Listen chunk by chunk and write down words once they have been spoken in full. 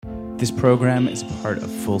This program is a part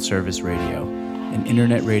of Full Service Radio, an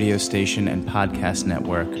internet radio station and podcast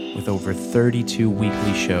network with over 32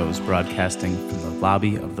 weekly shows broadcasting from the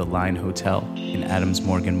lobby of the Line Hotel in Adams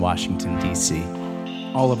Morgan, Washington, D.C.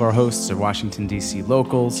 All of our hosts are Washington, D.C.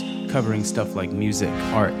 locals, covering stuff like music,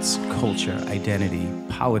 arts, culture, identity,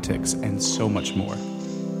 politics, and so much more.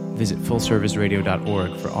 Visit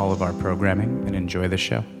fullserviceradio.org for all of our programming and enjoy the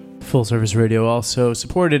show. Full Service Radio also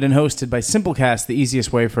supported and hosted by Simplecast, the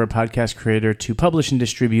easiest way for a podcast creator to publish and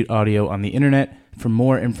distribute audio on the internet. For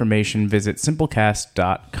more information, visit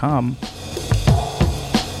simplecast.com.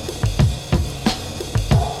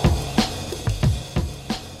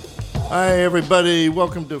 Hi, everybody.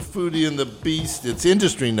 Welcome to Foodie and the Beast. It's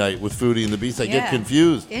Industry Night with Foodie and the Beast. I get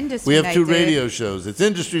confused. Industry we have Night, two dude. radio shows. It's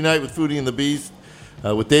Industry Night with Foodie and the Beast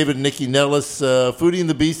with David and Nikki Nellis. Foodie and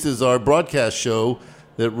the Beast is our broadcast show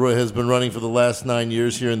that has been running for the last 9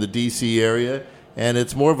 years here in the D.C. area. And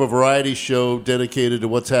it's more of a variety show dedicated to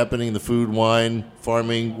what's happening in the food, wine,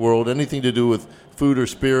 farming world, anything to do with food or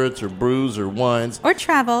spirits or brews or wines. Or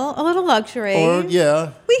travel, a little luxury. Or,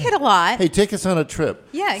 yeah. We hit a lot. Hey, take us on a trip.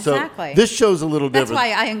 Yeah, exactly. So this show's a little That's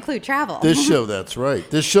different. why I include travel. This show, that's right.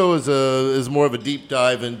 This show is more of a deep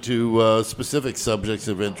dive into specific subjects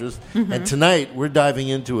of interest. Mm-hmm. And tonight, we're diving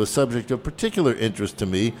into a subject of particular interest to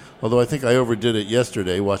me, although I think I overdid it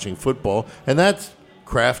yesterday watching football, and that's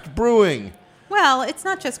craft brewing. Well, it's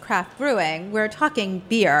not just craft brewing. We're talking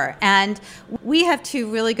beer. And we have two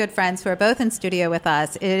really good friends who are both in studio with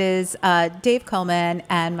us. It is Dave Coleman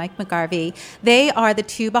and Mike McGarvey. They are the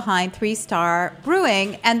two behind 3 Star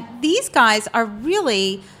Brewing. And these guys are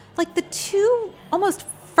really like the two almost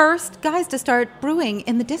first guys to start brewing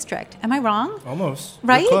in the district. Am I wrong? Almost.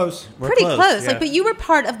 Right? We're close. Pretty close. Yeah. Like, but you were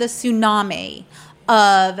part of the tsunami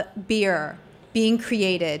of beer being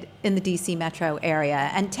created in the D.C. metro area.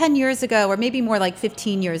 And 10 years ago, or maybe more like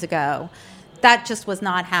 15 years ago, that just was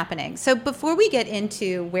not happening. So before we get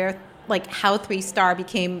into how 3 Star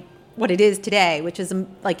became what it is today, which is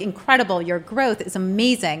like incredible, your growth is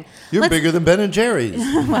amazing. You're bigger than Ben and Jerry's.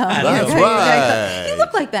 Well, that's okay, right. You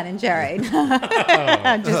look like Ben and Jerry.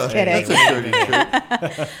 I'm just kidding. That's a dirty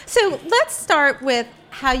trick. So let's start with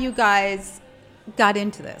how you guys got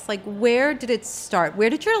into this. Like, where did it start? Where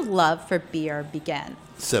did your love for beer begin?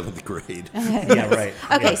 7th grade. Yeah, right.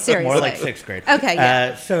 Okay, Yeah. seriously. More like 6th grade. Okay,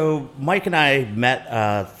 yeah. So Mike and I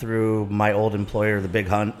met through my old employer, The Big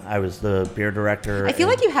Hunt. I was the beer director. I feel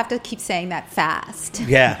like you have to keep saying that fast.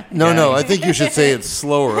 Yeah. No, I think you should say it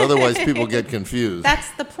slower, otherwise people get confused.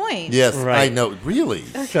 That's the point. Yes, Right. I know. Really?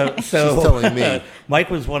 So She's telling me. Mike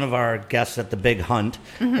was one of our guests at The Big Hunt,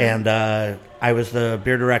 and I was the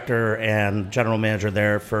beer director and general manager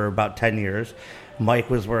there for about 10 years.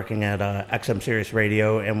 Mike was working at XM Sirius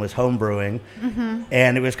Radio and was home brewing,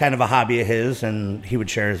 and it was kind of a hobby of his, and he would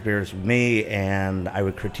share his beers with me, and I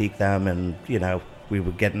would critique them, and, we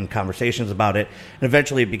would get in conversations about it, and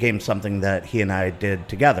eventually it became something that he and I did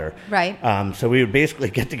together. Right. So we would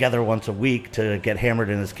basically get together once a week to get hammered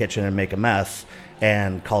in his kitchen and make a mess,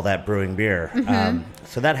 and call that brewing beer.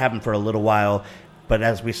 So that happened for a little while, but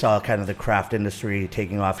as we saw kind of the craft industry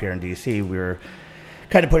taking off here in D.C., we were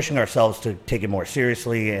kind of pushing ourselves to take it more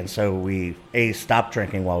seriously, and so we stopped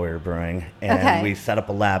drinking while we were brewing, and we set up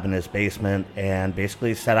a lab in his basement and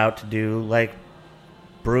basically set out to do like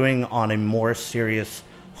brewing on a more serious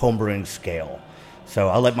homebrewing scale. So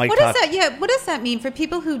I'll let Mike talk. What does that mean for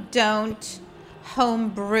people who don't home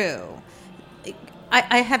brew?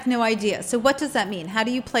 I have no idea. So what does that mean? How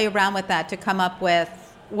do you play around with that to come up with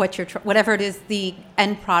whatever it is, the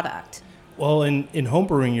end product? Well, in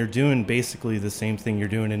homebrewing, you're doing basically the same thing you're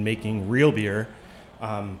doing in making real beer,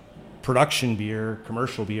 production beer,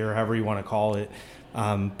 commercial beer, however you want to call it.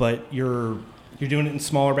 But you're doing it in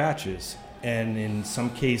smaller batches, and in some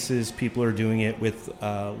cases, people are doing it with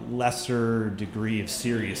a lesser degree of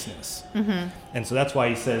seriousness. And so that's why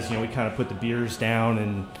he says, we kind of put the beers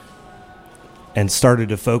down and started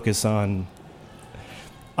to focus on.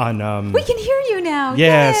 We can hear you now.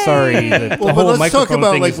 Yeah, Yay! sorry. The whole let's talk microphone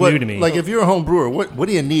about thing is new to me. Like if you're a home brewer, what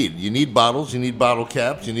do you need? You need bottles, you need bottle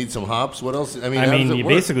caps, you need some hops. What else? How does it you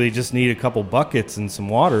work? basically just need a couple buckets and some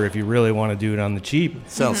water if you really want to do it on the cheap.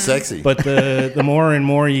 Sounds sexy. But the more and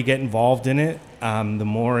more you get involved in it, the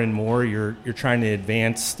more and more you're trying to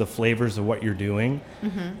advance the flavors of what you're doing.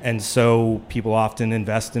 And so people often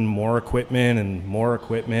invest in more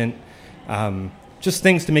equipment, just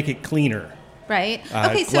things to make it cleaner. Right.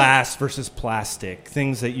 Glass versus plastic,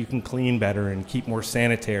 things that you can clean better and keep more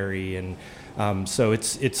sanitary. And so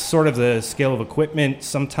it's sort of the scale of equipment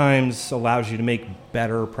sometimes allows you to make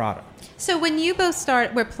better product. So when you both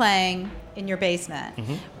were playing in your basement,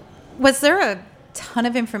 was there a ton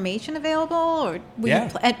of information available, or were Yeah.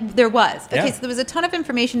 there was? Okay, Yeah. so there was a ton of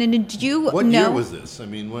information, and did you What know? year was this? I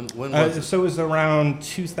mean, when was it? So it was around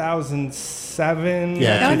 2007.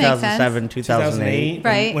 Yeah, That would make 2007, 2008.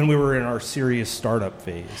 Right. When we were in our serious startup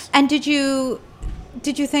phase. And did you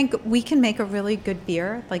think we can make a really good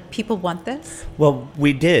beer? Like, people want this? Well,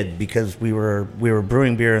 we did, because we were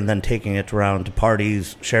brewing beer and then taking it around to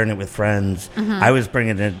parties, sharing it with friends. I was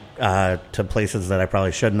bringing it to places that I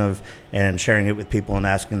probably shouldn't have, and sharing it with people and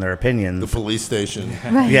asking their opinions. The police station.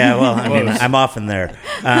 Yeah, well, I mean, I'm often there.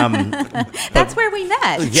 That's where we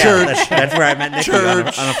met. Yeah, that's where I met Nikki on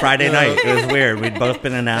Church. a Friday night. It was weird. We'd both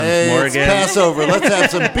been in Adams Hey, it's Morgan. Passover. Let's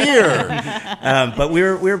have some beer. But we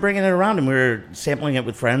were bringing it around, and we were sampling it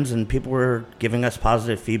with friends, and people were giving us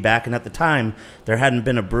positive feedback. And at the time, there hadn't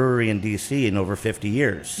been a brewery in D.C. in over 50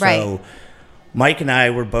 years. Right. So Mike and I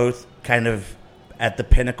were both kind of at the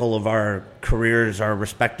pinnacle of our careers, our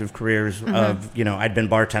respective careers. Of, I'd been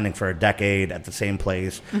bartending for a decade at the same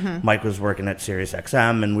place. Mike was working at Sirius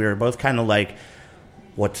XM, and we were both kind of like,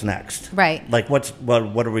 what's next? Right. Like, what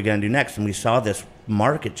are we going to do next? And we saw this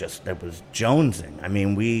market that was jonesing. I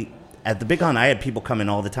mean, at the Big Con, I had people come in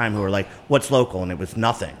all the time who were like, what's local? And it was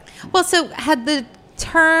nothing. Well, so had the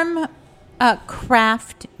term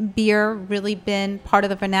craft beer really been part of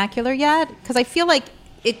the vernacular yet? Because I feel like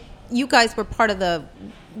you guys were part of the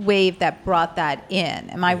wave that brought that in.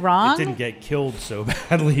 Am I wrong? It didn't get killed so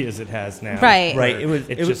badly as it has now. Right. Right. It was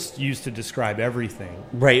It just used to describe everything.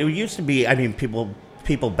 Right. It used to be, I mean, people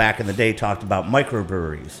back in the day talked about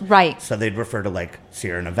microbreweries. Right. So they'd refer to, like,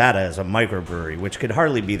 Sierra Nevada as a microbrewery, which could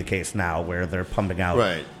hardly be the case now, where they're pumping out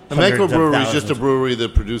Right. A hundreds of microbrewery is just a thousands. brewery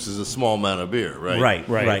that produces a small amount of beer, right?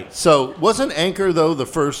 Right. So wasn't Anchor, though, the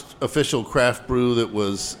first official craft brew that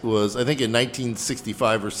was I think in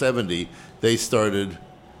 1965 or 70, they started...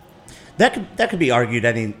 That could be argued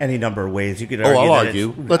any number of ways. You could Oh, argue. I'll that argue.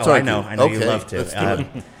 it's- Let's oh, argue. I know you Okay, love let's to.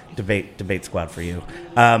 do Debate squad for you.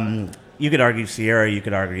 You could argue Sierra. You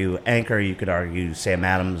could argue Anchor. You could argue Sam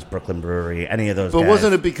Adams, Brooklyn Brewery. Any of those. But guys.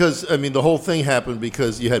 wasn't it because, I mean, the whole thing happened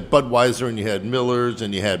because you had Budweiser and you had Miller's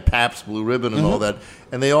and you had Pabst Blue Ribbon and all that,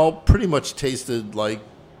 and they all pretty much tasted like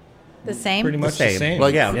the same? Pretty much the same.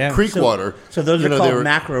 like Yeah. creek water. So those You are know, called they were-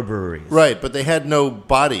 macro breweries. Right, but they had no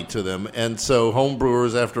body to them, and so home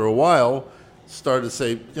brewers, after a while, started to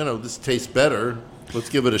say, this tastes better. Let's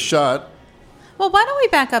give it a shot. Well, why don't we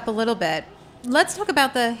back up a little bit? Let's talk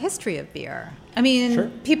about the history of beer. I mean,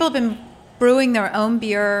 Sure. people have been brewing their own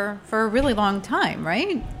beer for a really long time,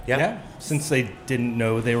 right? Yeah. Since they didn't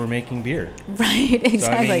know they were making beer. Right,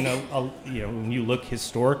 exactly. So, I mean, when you look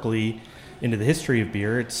historically into the history of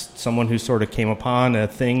beer, it's someone who sort of came upon a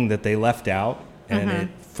thing that they left out, and it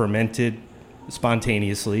fermented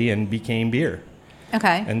spontaneously and became beer.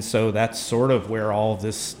 Okay. And so that's sort of where all of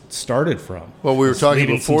this started from. Well, we were Just talking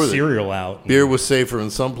leaving before some that cereal out. Beer was safer in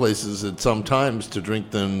some places at some times to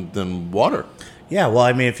drink than water. Yeah, well,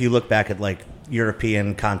 I mean, if you look back at, like,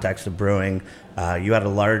 European context of brewing, you had a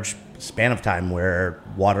large span of time where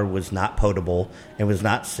water was not potable and was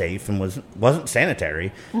not safe and wasn't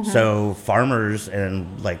sanitary. So farmers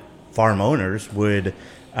and, like, farm owners would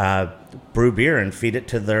brew beer and feed it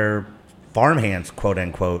to their farmhands, quote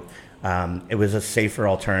unquote. It was a safer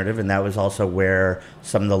alternative, and that was also where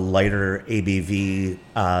some of the lighter ABV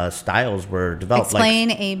styles were developed. Explain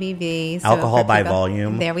ABV. So Alcohol for by people-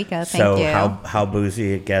 volume. There we go. Thank so you. how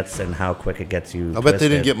boozy it gets and how quick it gets you. I bet they didn't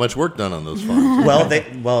twisted. get much work done on those farms.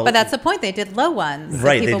 But that's the point. They did low ones. So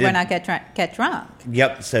Right, they people would did. not get drunk.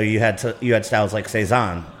 Yep. So you had styles like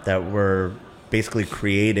Saison that were basically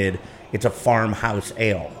created. It's a farmhouse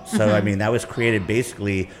ale. So I mean that was created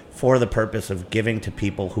basically for the purpose of giving to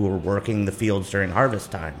people who were working the fields during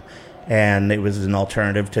harvest time, and it was an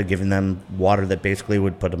alternative to giving them water that basically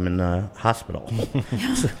would put them in the hospital.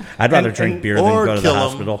 So I'd rather drink beer than or go to kill the 'em.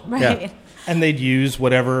 hospital. Right. Yeah. And they'd use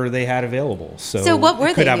whatever they had available. So what were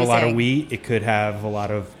it could they have a lot of using? wheat. It could have a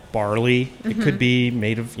lot of barley. It could be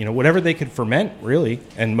made of whatever they could ferment, really.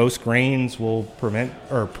 And most grains will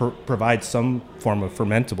provide some form of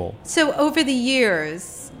fermentable. So over the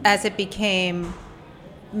years, as it became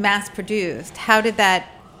mass produced,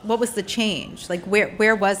 what was the change? Like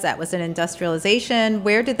where was that? Was it industrialization?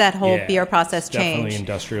 Where did that whole Yeah, beer process it's definitely change?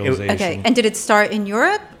 industrialization. Okay, and did it start in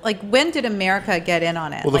Europe? Like when did America get in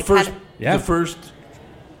on it? Well, like, Yeah. the first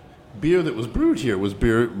beer that was brewed here was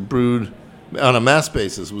brewed on a mass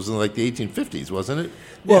basis. Was in like the 1850s, wasn't it?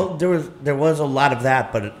 Well, there was a lot of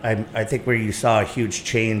that, but I think where you saw a huge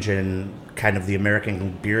change in kind of the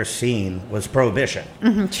American beer scene was Prohibition.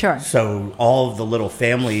 Sure. So all of the little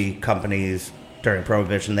family companies during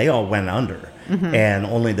Prohibition, they all went under, and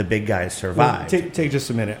only the big guys Well, survived. take just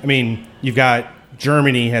a minute. I mean, you've got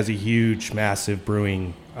Germany has a huge, massive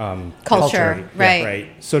brewing Culture, right.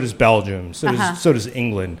 Right. So does Belgium. So does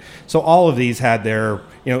England. So all of these had their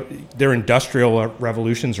industrial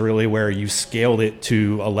revolutions, really, where you scaled it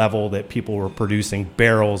to a level that people were producing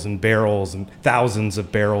barrels and barrels and thousands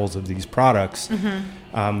of barrels of these products.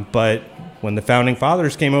 But when the founding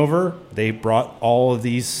fathers came over, they brought all of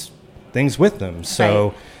these things with them.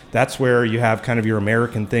 So that's where you have kind of your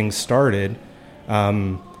American things started.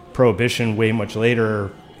 Prohibition, way much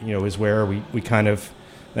later, is where we kind of.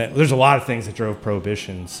 There's a lot of things that drove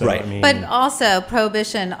Prohibition. So, right. I mean, but also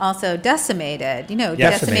Prohibition also decimated the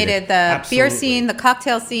Absolutely. beer scene, the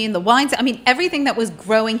cocktail scene, the wines. I mean, everything that was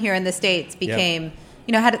growing here in the States became,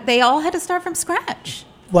 they all had to start from scratch.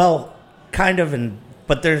 Well, kind of,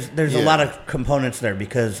 but there's a lot of components there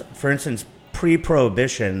because, for instance,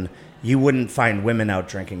 pre-Prohibition, you wouldn't find women out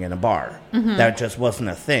drinking in a bar. That just wasn't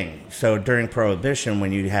a thing. So during Prohibition,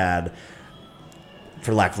 when you had,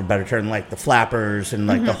 for lack of a better term, like the flappers and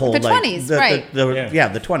like the whole The 20s, right.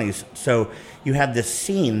 the 20s. So you had this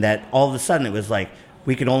scene that all of a sudden it was like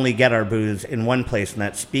we could only get our booze in one place, and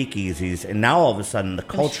that's speakeasies. And now all of a sudden the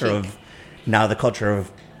culture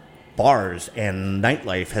of bars and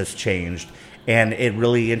nightlife has changed, and it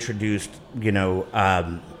really introduced,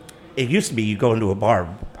 it used to be you go into a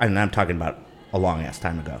bar, and I'm talking about a long ass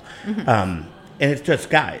time ago, and it's just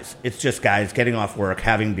guys. It's just guys getting off work,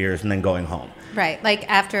 having beers, and then going home. Right, like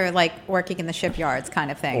after working in the shipyards kind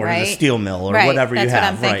of thing, or right? in the steel mill, or right. whatever That's you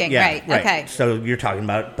have. That's what I'm thinking, right? Okay. So you're talking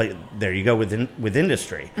about, but there you go with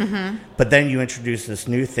industry. But then you introduce this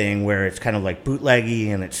new thing where it's kind of like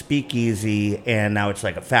bootleggy and it's speakeasy, and now it's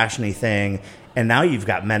like a fashiony thing. And now you've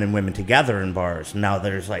got men and women together in bars. Now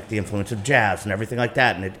there's like the influence of jazz and everything like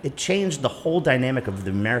that. And it changed the whole dynamic of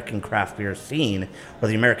the American craft beer scene, or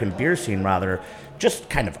the American beer scene rather, just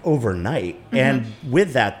kind of overnight. And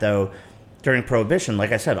with that, though, during Prohibition,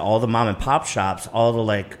 like I said, all the mom and pop shops, all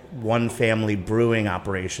the one family brewing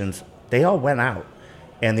operations, they all went out.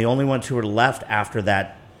 And the only ones who were left after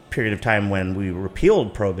that period of time when we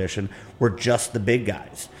repealed Prohibition were just the big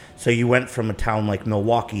guys. So you went from a town like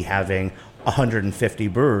Milwaukee having 150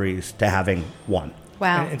 breweries to having one.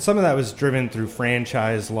 Wow. And some of that was driven through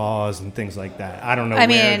franchise laws and things like that. I don't know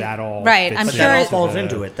where that all right. fits I'm into sure that all it falls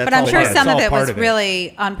into it. But I'm sure some of it part was of it.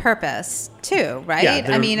 really on purpose too, right?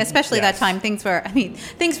 Yeah, especially that time things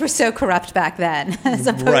were so corrupt back then as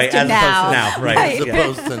opposed Right, to as now. opposed to now, right. As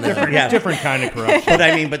opposed to now. Yeah. different kind of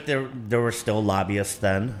corruption. But there were still lobbyists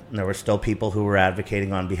then, and there were still people who were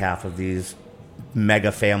advocating on behalf of these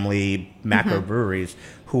mega family macro breweries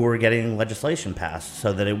who were getting legislation passed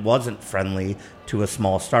so that it wasn't friendly to a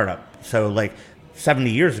small startup. So 70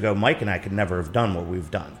 years ago, Mike and I could never have done what we've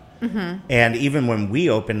done. And even when we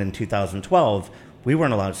opened in 2012, we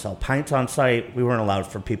weren't allowed to sell pints on site. We weren't allowed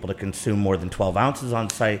for people to consume more than 12 ounces on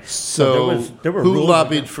site. So there were who rules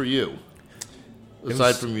lobbied for you?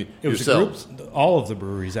 Aside from It was yourselves? a group, all of the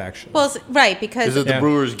breweries, actually. Well, right, because Is it the Yeah.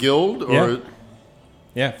 Brewers Guild? Or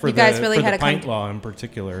Yeah, for You guys really for had the a pint law in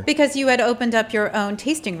particular. because you had opened up your own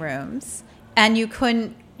tasting rooms and you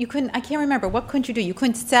couldn't I can't remember, what couldn't you do? You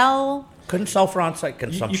couldn't sell. couldn't sell for on-site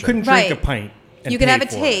consumption. You couldn't drink Right. a pint. And You could pay have a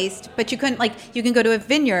for it. taste, but you couldn't, you can go to a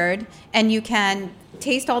vineyard and you can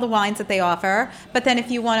taste all the wines that they offer, but then if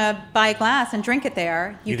you want to buy a glass and drink it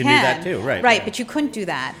there, you can do that too, right. Right, but you couldn't do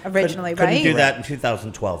that originally, Couldn't right? do that in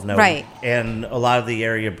 2012, no. Right. And a lot of the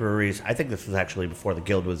area breweries, I think this was actually before the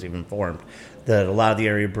guild was even formed, that a lot of the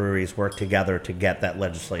area breweries worked together to get that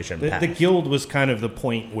legislation passed. The guild was kind of the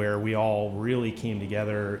point where we all really came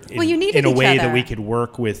together Well, you needed in a each way other. that we could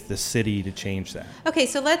work with the city to change that. Okay,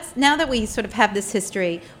 so now that we sort of have this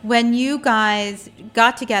history, when you guys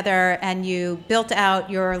got together and you built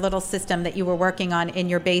out your little system that you were working on in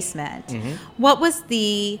your basement, what was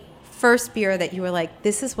the first beer that you were like,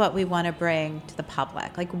 this is what we want to bring to the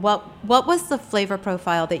public? What was the flavor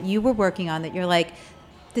profile that you were working on that you're like,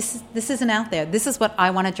 this isn't out there. This is what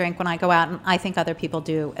I want to drink when I go out, and I think other people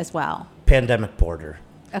do as well. Pandemic Porter.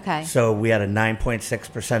 Okay. So we had a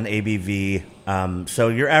 9.6% ABV. So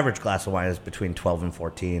your average glass of wine is between 12 and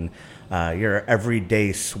 14. Your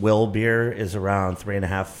everyday swill beer is around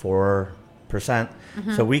 3.5%,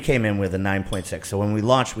 4%. So we came in with a 9.6. So when we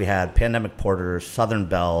launched, we had Pandemic Porter, Southern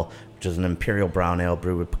Belle, which is an imperial brown ale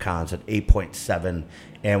brewed with pecans, at 8.7.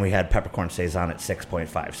 And we had Peppercorn Saison at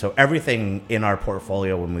 6.5. So everything in our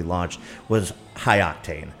portfolio when we launched was high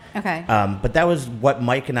octane. Okay. But that was what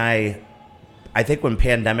Mike and I think when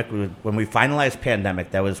we finalized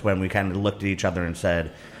Pandemic, that was when we kind of looked at each other and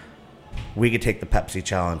said, we could take the Pepsi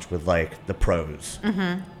challenge with the pros.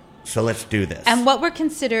 So let's do this. And what were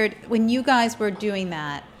considered, when you guys were doing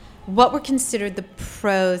that, what were considered the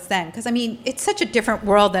pros then? Because, I mean, it's such a different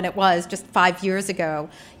world than it was just 5 years ago,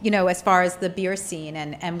 as far as the beer scene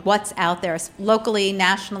and what's out there locally,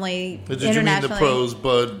 nationally, Did internationally. you mean the pros,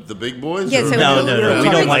 Bud, the big boys? Yeah, or- so No. We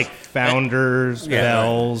don't like like Founders, Yeah.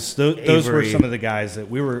 Bells. Those were Avery. some of the guys that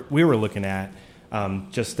we were looking at.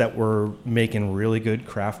 Just that were making really good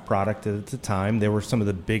craft product at the time. They were some of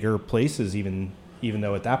the bigger places, even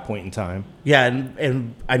though at that point in time. Yeah,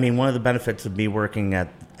 and I mean, one of the benefits of me working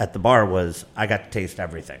at the bar was I got to taste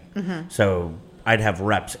everything. So I'd have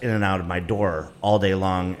reps in and out of my door all day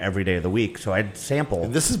long, every day of the week. So I'd sample.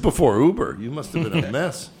 And this is before Uber. You must have been a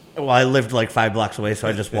mess. Well, I lived like 5 blocks away, so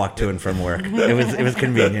I just walked to and from work. It was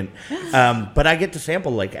convenient. But I get to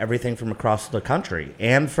sample like everything from across the country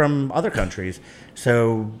and from other countries.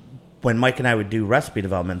 So when Mike and I would do recipe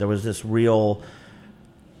development, there was this real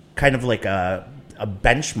kind of like a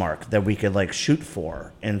benchmark that we could like shoot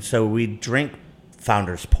for. And so we'd drink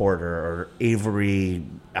Founders Porter or Avery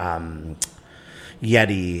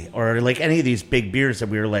Yeti or like any of these big beers that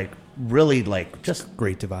we were like really like just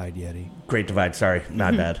Great Divide Yeti. Great Divide. Sorry,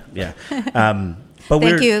 not bad. Yeah. But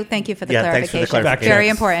Thank you for the Thanks for the clarification. clarification. Very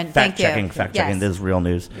important. Thank you. Fact checking. This is real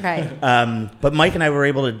news. Right. But Mike and I were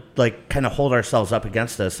able to like kind of hold ourselves up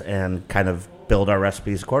against this and kind of build our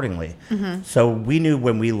recipes accordingly. So we knew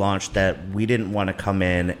when we launched that we didn't want to come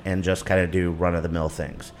in and just kind of do run of the mill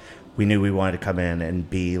things. We knew we wanted to come in and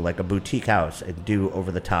be like a boutique house and do over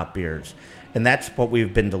the top beers. And that's what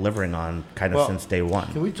we've been delivering on kind of Well, since day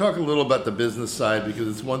one. Can we talk a little about the business side? Because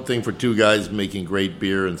it's one thing for two guys making great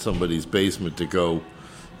beer in somebody's basement to go,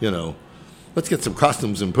 let's get some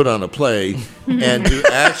costumes and put on a play, and to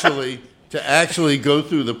actually go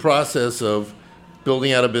through the process of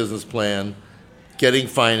building out a business plan, getting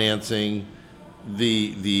financing,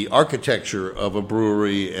 the architecture of a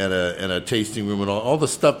brewery and a tasting room and all the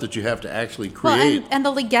stuff that you have to actually create. Well, and the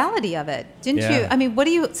legality of it, didn't Yeah. you? I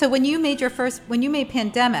mean, so when you made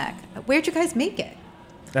Pandemic, where'd you guys make it?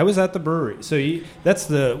 That was at the brewery. So that's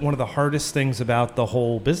one of the hardest things about the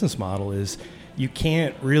whole business model is you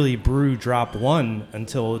can't really brew drop one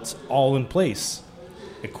until it's all in place.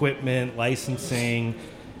 Equipment, licensing,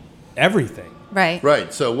 everything. Right.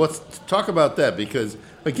 Right. So let's talk about that because,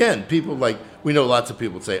 again, we know lots of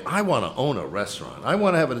people say, I want to own a restaurant. I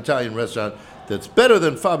want to have an Italian restaurant that's better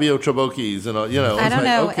than Fabio Trabocchi's. And, I don't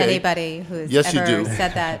know okay. anybody who's Yes, ever you do.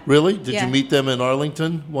 said that. Really? Did Yeah. you meet them in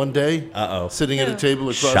Arlington one day? Uh-oh. Sitting at a table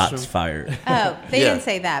across Shots from... fired. Oh, they Yeah. didn't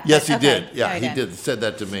say that. Yes, but he okay. did. Yeah, Sorry, he Dan. did. Said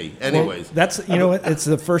that to me. Well, Anyways. that's what it's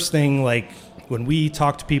the first thing. Like when we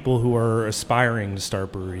talk to people who are aspiring to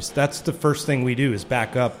start breweries, that's the first thing we do is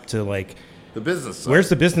back up to like, the business side. where's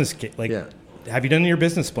the business kit? Like, Yeah. have you done your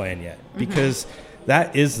business plan yet? Because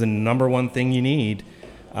that is the number one thing you need.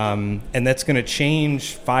 And that's going to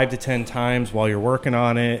change 5 to 10 times while you're working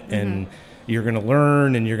on it, and you're going to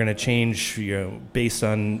learn, and you're going to change. Based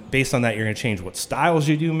on that, you're going to change what styles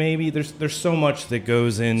you do. Maybe there's so much that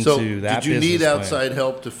goes into So, that. did you need business plan. outside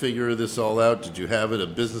help to figure this all out? Did you have a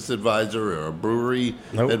business advisor or a brewery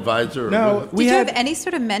Nope. advisor? Or No, Did we you had. have any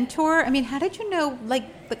sort of mentor? I mean, how did you know,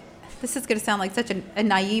 this is going to sound like such a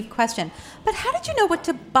naive question, but how did you know what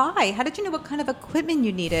to buy? How did you know what kind of equipment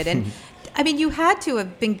you needed? And, I mean, you had to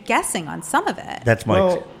have been guessing on some of it. That's Mike's.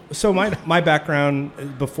 Well, so my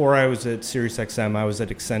background before I was at SiriusXM, I was at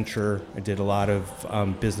Accenture. I did a lot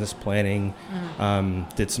of business planning,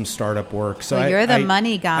 did some startup work. So Well, you're the I-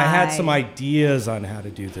 money guy. I had some ideas on how to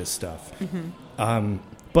do this stuff.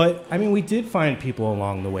 But I mean, we did find people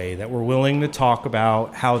along the way that were willing to talk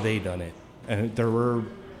about how they done it. And there were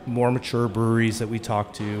more mature breweries that we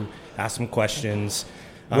talked to, asked some questions,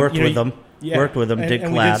 Worked with them. Yeah. Worked with them, and, did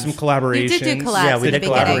and collabs. we did some collaborations. You did do collabs Yeah, we at the did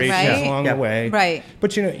beginning, collaborations right? along Yeah. the way. Right.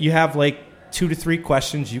 But you have like 2 to 3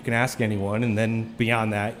 questions you can ask anyone, and then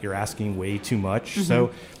beyond that, you're asking way too much. So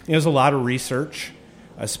there's a lot of research,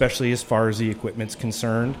 especially as far as the equipment's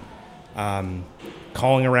concerned.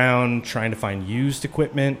 Calling around, trying to find used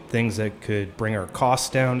equipment, things that could bring our costs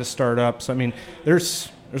down to start up. So I mean, there's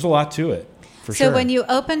a lot to it, for So sure. when you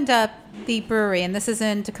opened up the brewery, and this is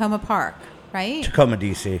in Tacoma Park, right? Tacoma,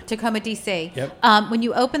 D.C. Tacoma, DC. Yep. When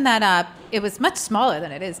you opened that up, it was much smaller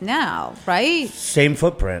than it is now, right? Same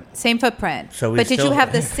footprint. Same footprint. So we but did you still-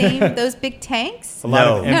 have the same those big tanks? a lot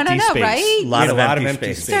No. of No, empty no, space. right? A lot We had of a lot empty of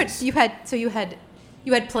empty space. space. So you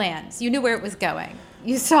had plans. You knew where it was going.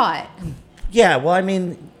 You saw it. Yeah, well, I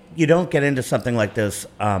mean, you don't get into something like this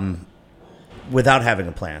without having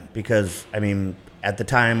a plan because, I mean, at the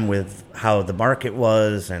time with how the market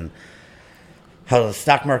was and how the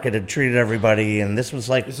stock market had treated everybody, and this was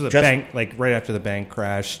like This was a bank, like right after the bank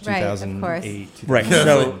crash, Right, of 2008. right. Yeah,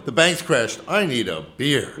 So the bank's crashed. I need a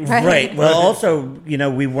beer. right. Well, also,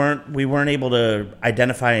 we weren't able to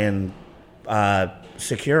identify and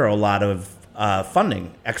secure a lot of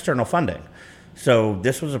funding, external funding. So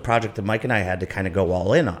this was a project that Mike and I had to kind of go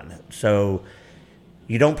all in on. So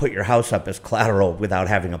you don't put your house up as collateral without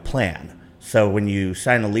having a plan. So when you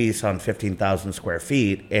sign a lease on 15,000 square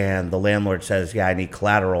feet and the landlord says, yeah, I need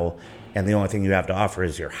collateral, and the only thing you have to offer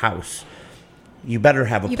is your house, you better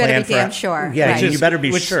have a You plan better be for damn sure. Yeah, Right. you better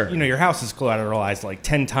be sure. Your house is collateralized like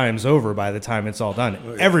 10 times over by the time it's all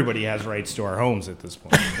done. Everybody has rights to our homes at this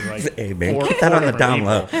point. Like Hey, man, four- keep that four on the different down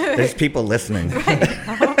low. people. There's people listening.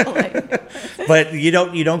 Hopefully. But you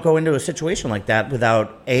don't go into a situation like that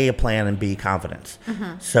without a plan and B, confidence.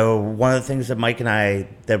 So one of the things that Mike and I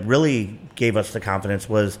that really gave us the confidence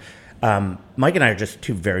was Mike and I are just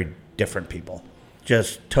two very different people,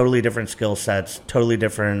 just totally different skill sets, totally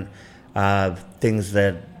different things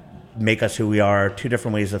that make us who we are, two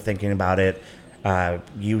different ways of thinking about it.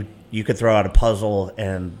 You could throw out a puzzle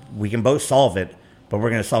and we can both solve it, but we're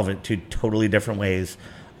going to solve it two totally different ways.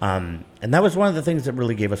 And that was one of the things that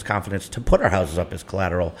really gave us confidence to put our houses up as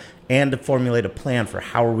collateral and to formulate a plan for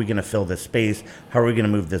how are we going to fill this space, how are we going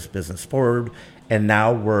to move this business forward. And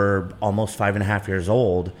now we're almost 5.5 years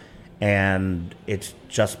old, and it's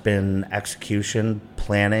just been execution,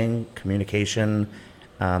 planning, communication,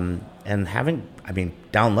 and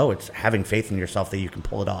down low, it's having faith in yourself that you can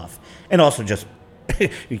pull it off. And also just,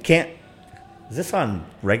 you can't. Is this on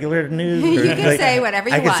regular news? You can say whatever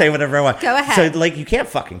you I can want. say whatever I want. Go ahead. So, you can't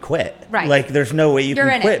fucking quit. Right. Like, there's no way you You're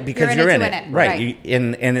can in quit it. because You're you're in in it it. to win it. Right. Right.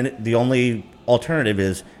 And the only alternative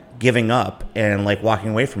is giving up and,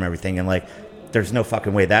 walking away from everything. And, there's no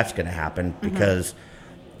fucking way that's going to happen because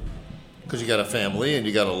Because you got a family and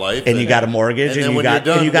you got a life. and you got a mortgage and then you when got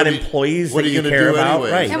you're done, and you got what are you- employees what that are you you gonna care do about.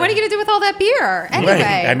 anyways? Right. And what are you going to do with all that beer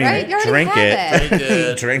anyway? I mean, right? You already drink have it. Drink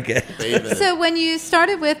it. Drink it. Bathe in it. So when you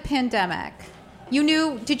started with Pandemic,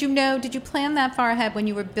 did you plan that far ahead when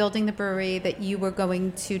you were building the brewery that you were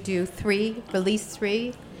going to release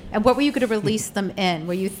three? And what were you going to release them in?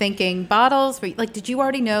 Were you thinking bottles? Did you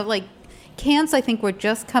already know, cans I think were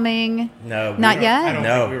just coming? No, Not we- yet? I don't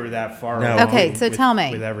No. think we were that far. No. along Okay, so with- tell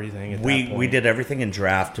me. with everything. At that We point. did everything in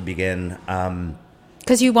draft to begin.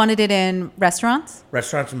 Because you wanted it in restaurants?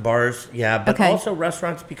 Restaurants and bars, yeah, but Okay. also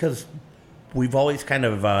restaurants because we've always kind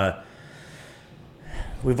of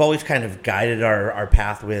guided our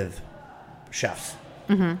path with chefs.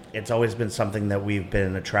 Mm-hmm. It's always been something that we've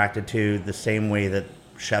been attracted to. The same way that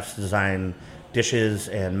chefs design dishes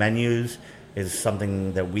and menus is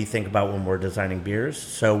something that we think about when we're designing beers.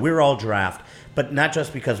 So we're all draft, but not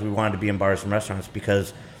just because we wanted to be in bars and restaurants,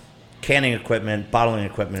 because canning equipment, bottling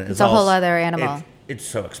equipment is a whole other animal. It's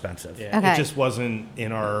so expensive. Yeah, Okay. It just wasn't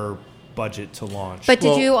in our budget to launch. But did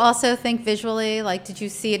Well- you also think visually, did you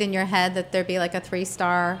see it in your head that there'd be a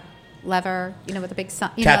 3-star lever, with a big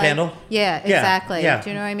sign? Tap handle? Yeah, exactly. Yeah. Do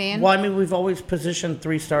you know what I mean? Well, we've always positioned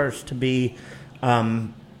 3 stars to be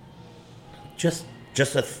just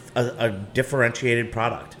a differentiated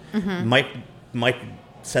product. Mm-hmm. Mike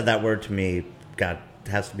said that word to me, God, it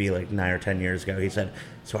has to be 9 or 10 years ago. He said,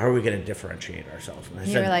 so how are we going to differentiate ourselves? And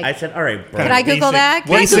You were like, I said, all right, bro. Could I Google that?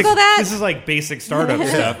 Can I Basic- Google that? This is like basic startup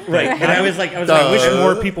stuff. Right. And I was like, I wish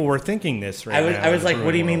more people were thinking this right now. I was in like, the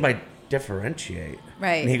what do you brewing mean world. by differentiate?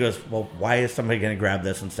 Right. And he goes, well, why is somebody going to grab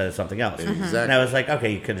this instead of something else? Exactly. And I was like,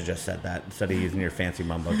 okay, you could have just said that instead of using your fancy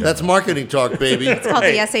mumbo jumbo. That's marketing talk, baby. It's called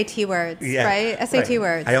the SAT words, Yeah. right? SAT Right.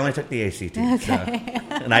 words. I only took the ACT,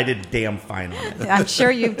 and I did damn fine on it. I'm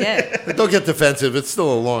sure you did. Don't get defensive. It's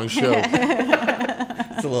still a long show.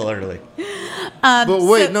 It's a little early. But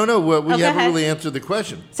wait, so- no. We go haven't ahead. really answered the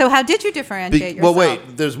question. So how did you differentiate yourself? Well,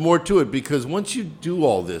 wait. There's more to it because once you do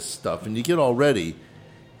all this stuff and you get all ready,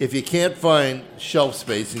 if you can't find shelf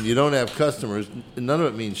space and you don't have customers, none of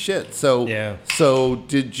it means shit. So, Yeah. So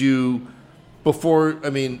did you before?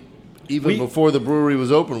 Before the brewery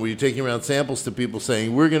was open, were you taking around samples to people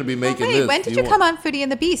saying we're going to be making Wait, this? when did you come on Foodie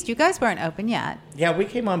and the Beast? You guys weren't open yet. Yeah, we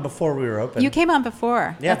came on before we were open. You came on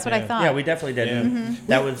before. Yeah. That's what I thought. Yeah, we definitely did. Yeah. And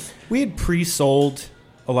That was We had pre-sold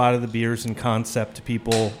a lot of the beers and concept to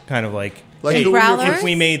people, kind of like, Like hey, who were your Growlers? if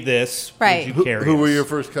we made this, Right. would you carry Who were us? your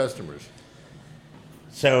first customers?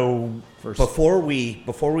 so. First. Before we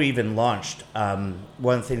even launched, one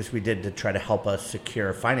of the things we did to try to help us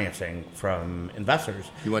secure financing from investors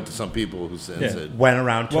You went to some people who said, went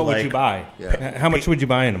around to What would you buy? Yeah. How much would you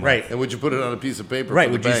buy in a month? right. and would you put it on a piece of paper? Right. For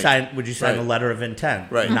the Would you bank? sign? Would you sign Right. a letter of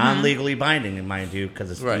intent? Right. Non-legally binding, mind you,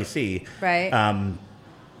 because it's Right. DC. Right.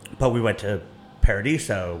 But we went to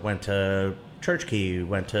Paradiso, went to Church Key,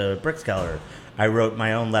 went to Brickskeller. I wrote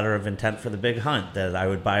my own letter of intent for the Big Hunt that I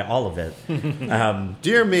would buy all of it.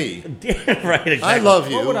 Dear me. Right, exactly. I love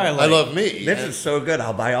you. What would I like? I love me. This is so good,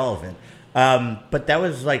 I'll buy all of it. But that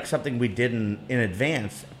was like something we did in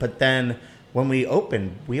advance. But then when we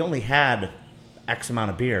opened, we only had X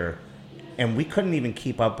amount of beer, and we couldn't even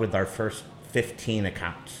keep up with our first 15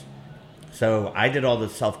 accounts. So I did all the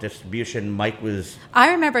self-distribution. Mike was...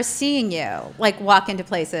 I remember seeing you, like, walk into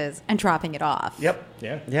places and dropping it off. Yep.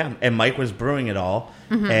 Yeah. And Mike was brewing it all.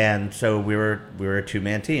 Mm-hmm. And so we were a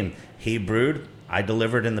two-man team. He brewed, I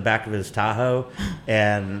delivered in the back of his Tahoe,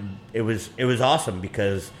 and it was awesome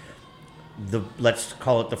because let's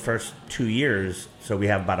call it the first 2 years, so we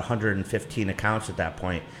have about 115 accounts at that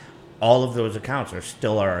point. All of those accounts are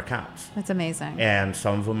still our accounts. That's amazing. And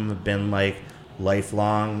some of them have been like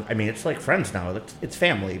lifelong. I mean, it's like friends now. It's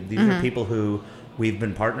family. These are people who we've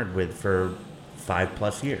been partnered with for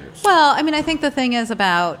 5+ years. Well, I mean, I think the thing is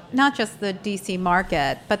about not just the DC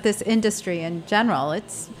market, but this industry in general.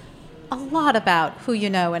 It's a lot about who you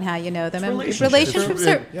know and how you know them. It's And relationships.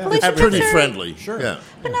 relationships Pretty are friendly. Sure. Yeah.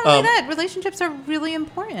 But not only that, relationships are really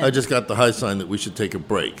important. I just got the high sign that we should take a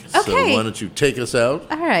break. Okay. So why don't you take us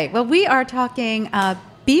out? All right. Well, we are talking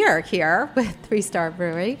beer here with 3 Star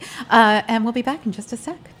Brewery, and we'll be back in just a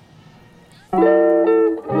sec.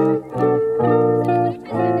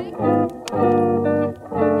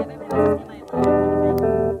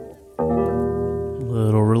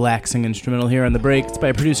 Little relaxing instrumental here on the break. It's by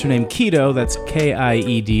a producer named Kiedo. That's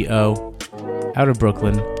Kiedo. Out of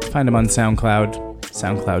Brooklyn. Find him on SoundCloud.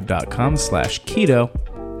 SoundCloud.com/Kiedo.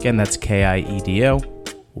 Again, that's Kiedo.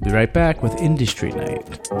 We'll be right back with Industry Night.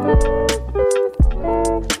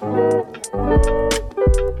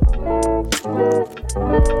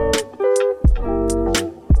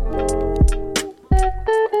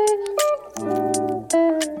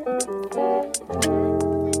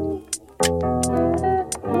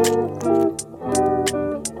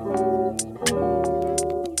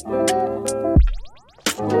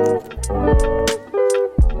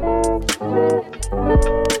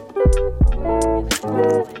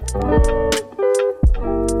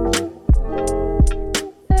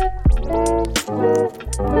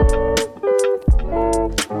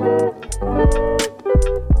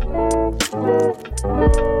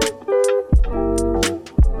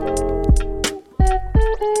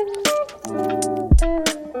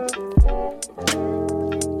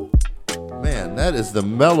 That is the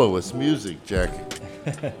mellowest music, Jackie.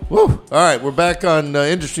 Woo! All right, we're back on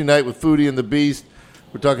Industry Night with Foodie and the Beast.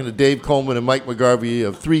 We're talking to Dave Coleman and Mike McGarvey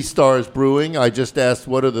of 3 Stars Brewing. I just asked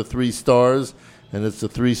what are the 3 stars, and it's the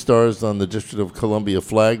 3 stars on the District of Columbia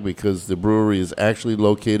flag because the brewery is actually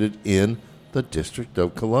located in the District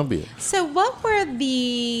of Columbia. So what were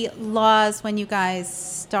the laws when you guys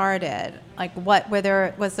started? Like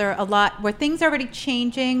was there a lot, were things already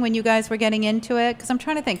changing when you guys were getting into it? Because I'm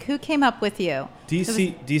trying to think, who came up with you?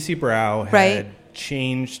 DC Brau had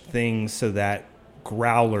changed things so that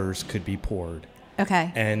growlers could be poured.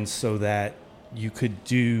 Okay. And so that you could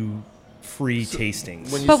do free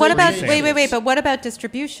tastings. But what about, wait, but what about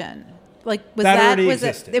distribution? Like, was that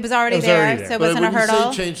existed. It was already there, so it wasn't a hurdle? When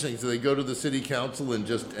you say change things, do they go to the city council and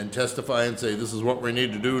testify and say, this is what we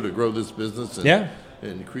need to do to grow this business and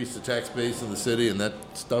increase the tax base in the city and that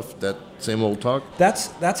stuff, that same old talk?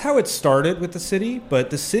 That's how it started with the city,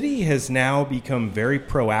 but the city has now become very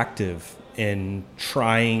proactive in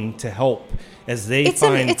trying to help as they it's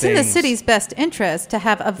find it's things. in the city's best interest to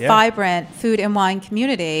have a vibrant food and wine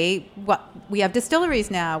community. We have distilleries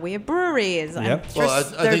now. We have breweries. Yep. I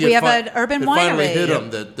think we have an urban winery. It finally hit them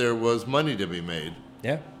that there was money to be made.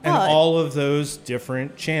 Yeah, and all of those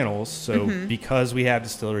different channels. So because we have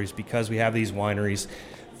distilleries, because we have these wineries,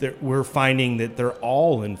 we're finding that they're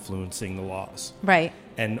all influencing the laws. Right.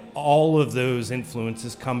 And all of those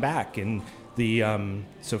influences come back. And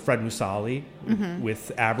so Fred Musali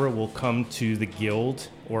with Abra will come to the guild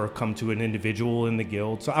or come to an individual in the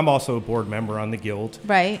guild. So I'm also a board member on the guild.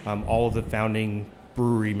 Right. All of the founding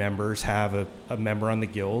brewery members have a member on the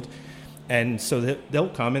guild. And so they'll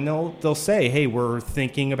come and they'll say, hey, we're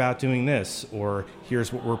thinking about doing this, or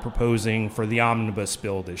here's what we're proposing for the omnibus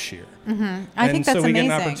bill this year. I think that's so we amazing.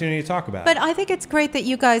 get an opportunity to talk about But it. I think it's great that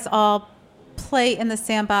you guys all play in the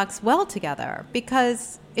sandbox well together,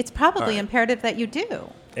 because it's probably imperative that you do.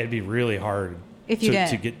 It'd be really hard if you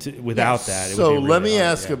to get to without that. It would So be really let me hard,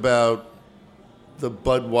 ask about the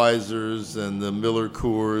Budweisers and the Miller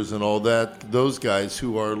Coors and all that, those guys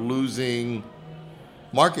who are losing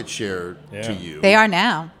market share to you. They are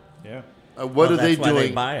now. Yeah. What are they that's why doing?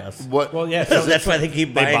 they buy us. What? Well, yeah, That's why they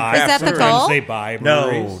keep buying buy. craft Is that the breweries. goal? They buy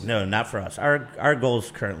breweries. No, not for us. Our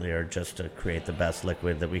goals currently are just to create the best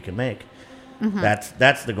liquid that we can make.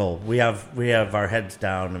 That's the goal. We have our heads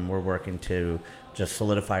down, and we're working to just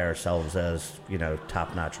solidify ourselves as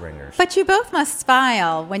top-notch ringers. But you both must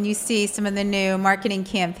smile when you see some of the new marketing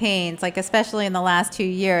campaigns, like especially in the last 2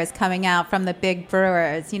 years, coming out from the big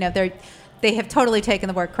brewers. They have totally taken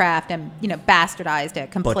the word craft and bastardized it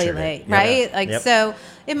completely, Butchered it. right? Yeah. Like Yep. so,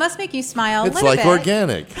 it must make you smile. It's a little like bit.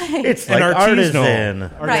 organic. It's And like artisan.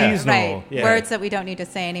 Right, Artisanal. right. Yeah. Words that we don't need to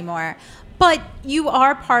say anymore. But you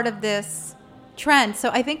are part of this trend. So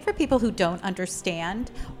I think for people who don't understand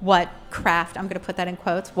what craft, I'm going to put that in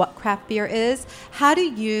quotes, what craft beer is, how do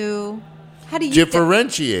you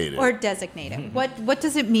Differentiate it. or designate it? What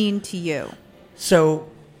does it mean to you? So,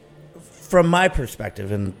 from my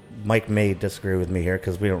perspective, and Mike may disagree with me here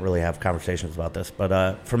because we don't really have conversations about this,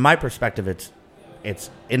 but from my perspective, it's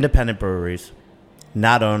independent breweries,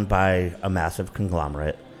 not owned by a massive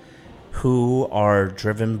conglomerate, who are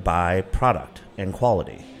driven by product and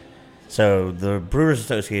quality. So the Brewers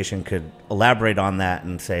Association could elaborate on that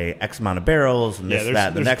and say X amount of barrels and this, that,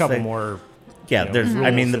 and the there's next a couple thing. more. Yeah, you know, there's. I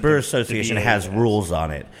rules mean, the that Brewers the Association BA has rules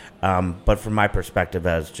on it, but from my perspective,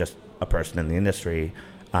 as just a person in the industry,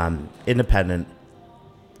 independent,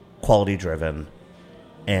 quality driven,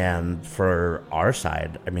 and for our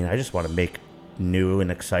side, I mean, I just want to make new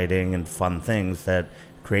and exciting and fun things that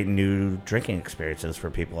create new drinking experiences for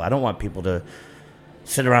people. I don't want people to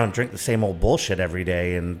sit around and drink the same old bullshit every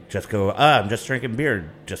day and just go, I'm just drinking beer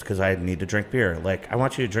just because I need to drink beer. Like, I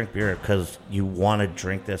want you to drink beer because you want to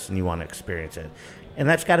drink this and you want to experience it. And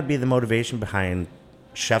that's got to be the motivation behind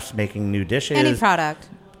chefs making new dishes. Any product.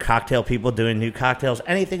 Cocktail people doing new cocktails.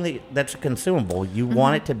 Anything that's consumable. You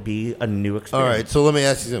want it to be a new All experience. right, so let me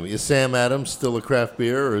ask you something. Is Sam Adams still a craft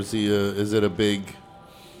beer, or is it a big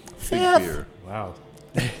beer? Wow,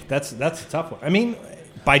 that's a tough one. I mean,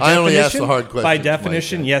 by I only definition, ask the hard questions, by Mike,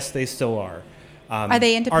 definition, yeah. yes, they still are. Are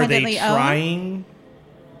they independently Are they trying?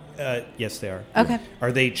 Yes, they are. Okay.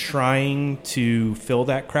 Are they trying to fill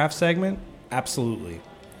that craft segment? Absolutely.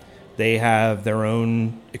 They have their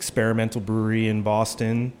own experimental brewery in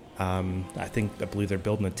Boston. I believe they're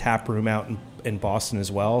building a tap room out in Boston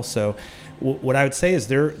as well. So, what I would say is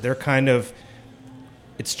they're kind of.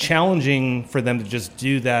 It's challenging for them to just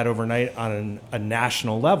do that overnight on a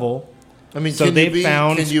national level. I mean, So can they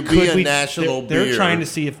found. can you be could a we- national they're beer? trying to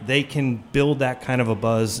see if they can build that kind of a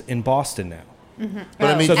buzz in Boston now.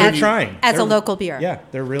 But I mean, So can they're you- trying As a They're- local beer. Yeah,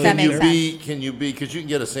 they're really. That makes they're- sense. Can you be? Because you can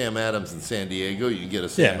get a Sam Adams in San Diego. You can get a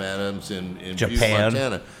Sam Yeah. Adams in Butte, Japan.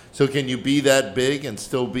 Montana. So can you be that big and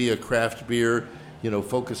still be a craft beer?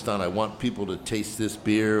 Focused on I want people to taste this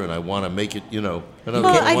beer and I want to make it. Well,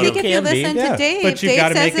 I think if you can be. listen to Yeah, Dave, but you Dave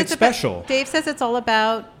gotta says make it it's special. Dave says it's all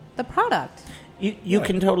about the product. You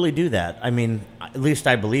can totally do that. I mean, at least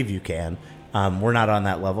I believe you can. We're not on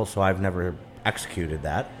that level, so I've never executed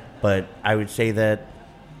that. But I would say that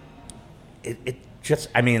it just,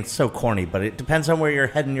 I mean, it's so corny, but it depends on where your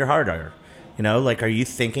head and your heart are. Are you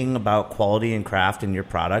thinking about quality and craft in your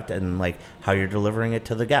product and, how you're delivering it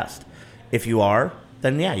to the guest? If you are,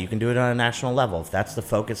 then, yeah, you can do it on a national level. If that's the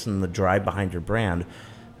focus and the drive behind your brand,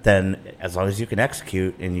 then as long as you can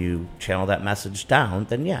execute and you channel that message down,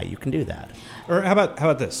 then, yeah, you can do that. Or how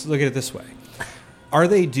about this? Look at it this way. Are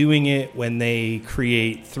they doing it when they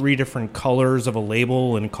create 3 different colors of a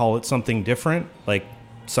label and call it something different, like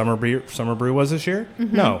Summer Brew was this year?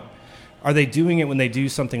 No. Are they doing it when they do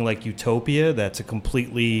something like Utopia that's a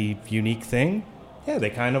completely unique thing? Yeah,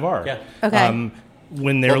 they kind of are. Yeah. Okay.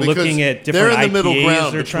 When they're because looking at they're different in the middle IPAs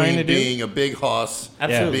ground they're trying to between do. being a big hoss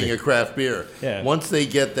Absolutely. and being a craft beer. Yeah. Once they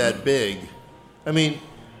get that big, I mean,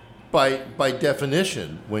 by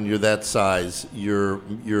definition, when you're that size, you're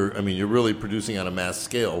really producing on a mass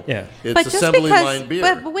scale. Yeah. It's assembly line beer.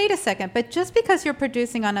 But wait a second. But just because you're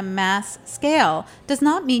producing on a mass scale does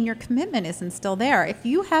not mean your commitment isn't still there. If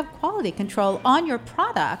you have quality control on your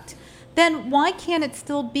product, then why can't it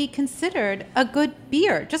still be considered a good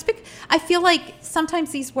beer? I feel like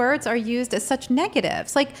sometimes these words are used as such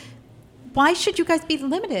negatives. Like, why should you guys be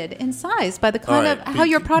limited in size by the kind All of right, how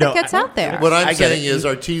your product no, gets out there? What I'm I get saying it. is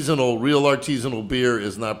real artisanal beer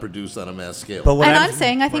is not produced on a mass scale. But what And I'm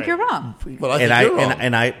saying I think you're wrong. But I think you're wrong.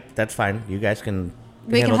 and I that's fine. You guys can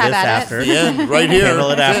We can handle have this at it. after. Yeah, right here.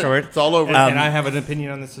 Handle it That's afterward. It's all over. And I have an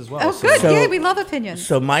opinion on this as well. Oh, So- good. So- Yay, we love opinions.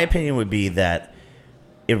 So my opinion would be that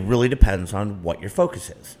it really depends on what your focus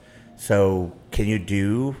is. So can you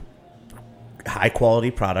do high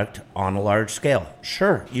quality product on a large scale?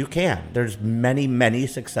 Sure, you can. There's many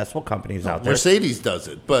successful companies out there. Mercedes does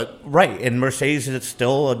it, but Right, and Mercedes is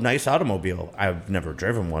still a nice automobile. I've never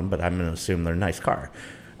driven one, but I'm going to assume they're a nice car.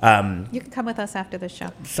 You can come with us after the show.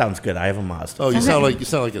 Sounds good. I have a Mazda. oh, you sound like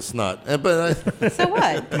a snot. But So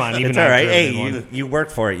what? Come on, even It's all right. I've Hey, driven one. you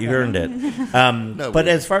worked for it. You earned it. But but-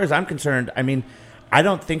 as far as I'm concerned, I mean, I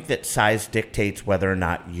don't think that size dictates whether or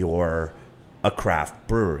not you're a craft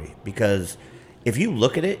brewery. Because if you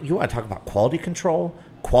look at it, you want to talk about quality control.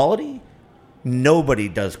 Quality? Nobody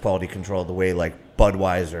does quality control the way like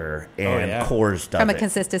Budweiser and yeah. Coors does From a it.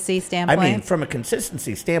 consistency I standpoint. mean, from a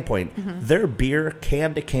consistency standpoint, their beer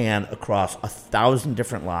can to can across 1,000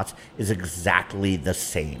 different lots is exactly the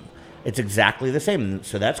same. It's exactly the same.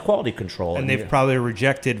 So that's quality control. And they've probably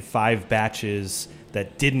rejected 5 batches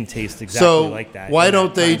that didn't taste exactly so like that. why in that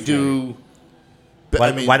don't they time do?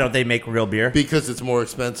 why don't they make real beer? Because it's more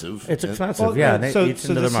expensive. It's And- expensive. Well, yeah, no, they so- eats so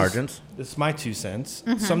into their this is- margins. This is my 2 cents.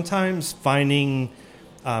 Sometimes finding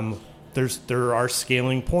there are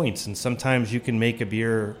scaling points, and sometimes you can make a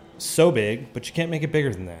beer so big, but you can't make it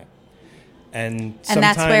bigger than that. And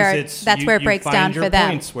sometimes that's where it you breaks find down your for them,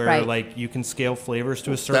 points where right. like you can scale flavors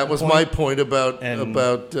to a certain. That was point. my point about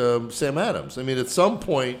And- Sam Adams. I mean, at some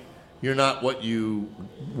point, you're not what you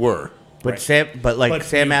were. But Right. like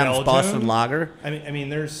Sam New Adams Belgium, Boston Lager, I mean,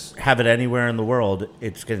 there's have it anywhere in the world,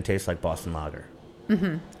 it's going to taste like Boston Lager.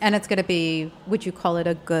 and it's going to be, would you call it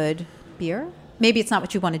a good beer? Maybe it's not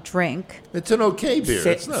what you want to drink. It's an okay beer.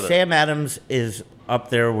 It's not Sam Adams is up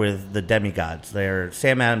there with the demigods. They're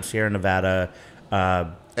Sam Adams, Sierra Nevada,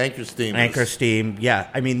 Anchor Steam. Anchor Steam. Yeah,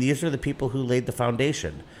 I mean these are the people who laid the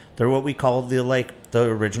foundation. They're what we call the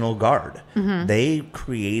original guard. They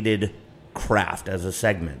created craft as a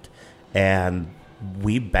segment, and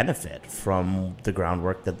we benefit from the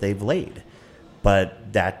groundwork that they've laid.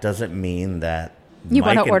 But that doesn't mean that You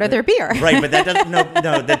want to order their beer. right? But that doesn't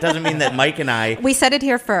that doesn't mean that Mike and I We said it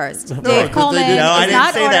here first. Dave 'cause they Coleman didn't- No, I is didn't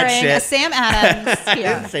not say that ordering shit. a Sam Adams didn't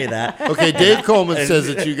here. say that. Okay, Dave Coleman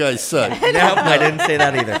says that you guys suck. No, I didn't say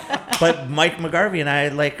that either. But Mike McGarvey and I,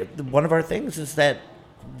 one of our things is that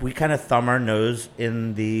we kind of thumb our nose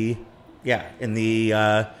we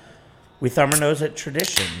thumb our nose at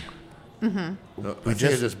tradition. I think I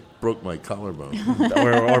just broke my collarbone.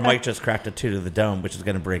 or Mike just cracked a 2 to the dome, which is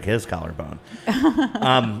going to break his collarbone.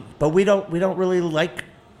 But we don't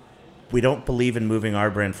believe in moving our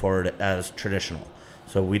brand forward as traditional.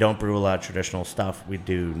 So we don't brew a lot of traditional stuff. We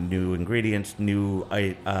do new ingredients, new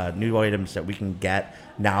items that we can get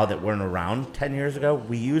now that weren't around 10 years ago.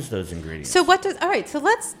 We use those ingredients. So so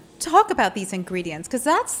let's talk about these ingredients, because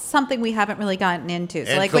that's something we haven't really gotten into.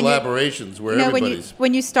 So And like collaborations where everybody's...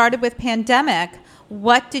 when you started with Pandemic,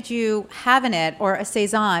 what did you have in it, or a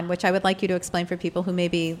saison, which I would like you to explain for people who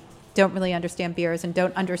maybe don't really understand beers and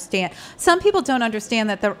don't understand. Some people don't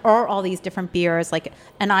understand that there are all these different beers, like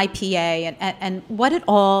an IPA, and what it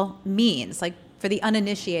all means. Like for the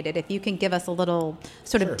uninitiated, if you can give us a little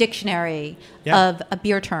sort of dictionary of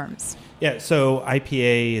beer terms. Yeah, so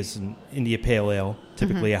IPA is an India Pale Ale,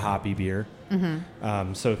 typically a hoppy beer.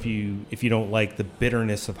 So if you don't like the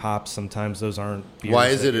bitterness of hops, sometimes those aren't beers. Why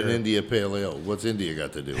is that it an you're- India Pale Ale? What's India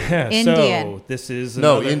got to do with it? Yeah, Indian. So this is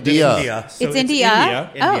No, another- India. India. So It's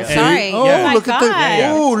India? Oh, India. sorry. Oh, my look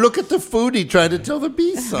God. look at the foodie trying to tell the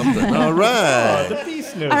beast something. All right.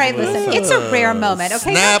 All right, listen, it's a rare moment,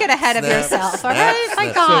 okay? Snap, Don't get ahead of snap, yourself, all snap, right? My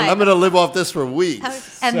snap. God. I'm going to live off this for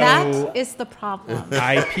weeks. And So- that is the problem.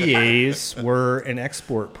 IPAs were an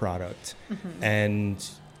export product, and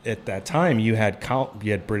at that time you had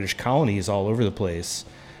British colonies all over the place.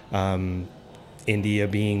 India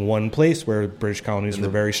being one place where British colonies were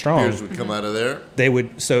very strong. Beers would come out of there. They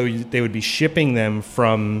would be shipping them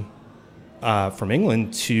from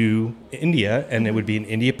England to India, and it would be an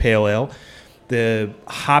India Pale Ale. The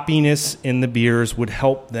hoppiness in the beers would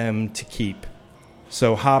help them to keep.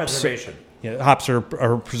 So hops are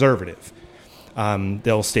a preservative.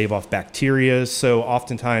 They'll stave off bacteria. So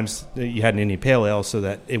oftentimes you had an India Pale Ale so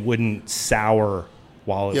that it wouldn't sour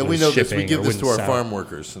while it Yeah, was we know this. shipping. We give or this to our wouldn't sour. farm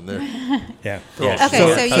workers. And they're Yeah. Okay, so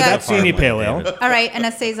you so have- that's the India Pale Ale. All right, and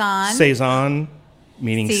a saison. Saison,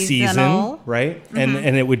 meaning Seasonal. season, right?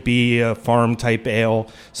 And it would be a farm type ale,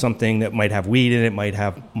 something that might have wheat in it, might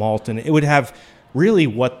have malt in it. It would have really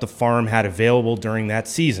what the farm had available during that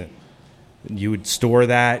season. You would store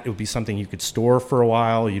that. It would be something you could store for a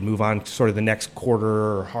while. You'd move on to sort of the next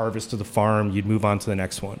quarter or harvest of the farm. You'd move on to the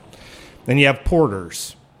next one. Then you have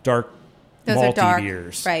porters, dark, Those malty are dark,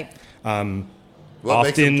 beers. right? what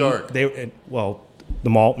makes them Often, dark? the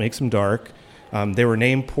malt makes them dark. They were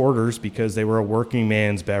named porters because they were a working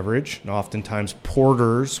man's beverage, and oftentimes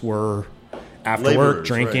porters were after Laborers, work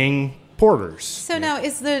drinking porters. So now,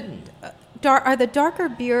 is are the darker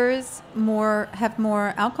beers have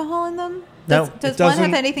more alcohol in them? No, Does It one have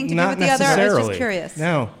doesn't- anything to do not with the other? I was necessarily. just curious.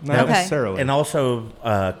 No, not Okay. necessarily. And also,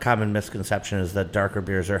 a common misconception is that darker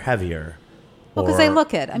beers are heavier. Well, because they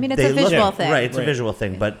look it. I mean, it's They a look visual it, thing. Right, it's a Right. visual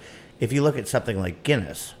thing. But if you look at something like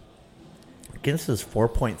Guinness is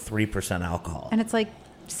 4.3% alcohol. And it's like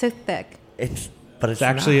so thick. It's it's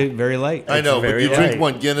actually not. very light. I know, but very you drink light.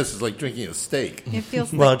 one Guinness is like drinking a steak. It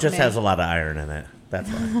feels Well, thick it just to me. has a lot of iron in it. That's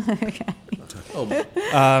why. Oh, better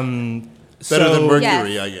So- than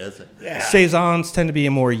Mercury, Yes. I guess. Saisons tend to be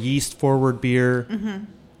a more yeast-forward beer. Mm-hmm.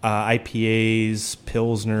 IPAs,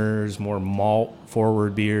 Pilsners, more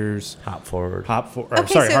malt-forward beers. Hop forward. Hop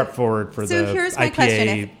forward for so the here's my IPA.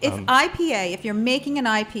 question: if you're making an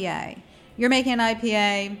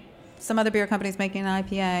IPA, some other beer company's making an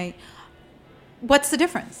IPA. What's the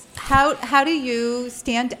difference? How do you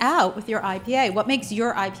stand out with your IPA? What makes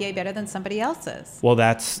your IPA better than somebody else's? Well,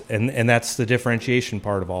 that's the differentiation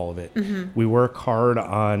part of all of it. Mm-hmm. We work hard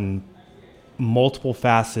on multiple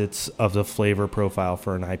facets of the flavor profile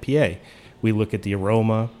for an IPA. We look at the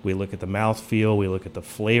aroma, we look at the mouthfeel, we look at the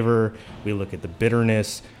flavor, we look at the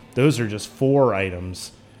bitterness. Those are just 4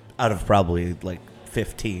 items. Out of probably like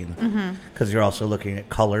 15. Because you're also looking at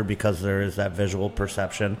color because there is that visual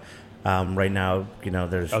perception. Right now,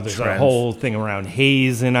 there's There's a trends. whole thing around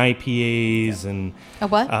haze in IPAs and A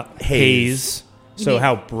what? haze. So mean-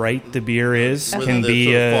 how bright the beer is Whether can they're be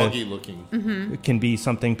sort of foggy looking. Mm-hmm. it can be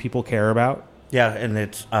something people care about. Yeah, and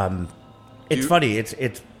it's funny.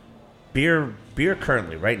 It's beer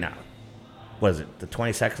currently right now. Was it the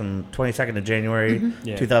 22nd of January,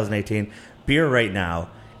 Yeah. 2018? Beer right now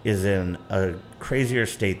is in a crazier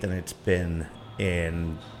state than it's been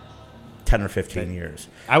in 10 or 15 years.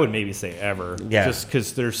 I would maybe say ever. Yeah. Just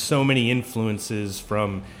because there's so many influences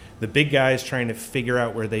from the big guys trying to figure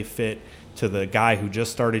out where they fit to the guy who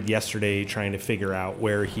just started yesterday trying to figure out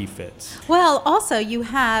where he fits. Well, also you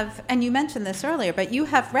have, and you mentioned this earlier, but you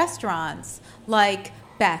have restaurants like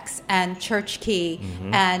Beck's and Church Key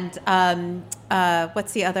and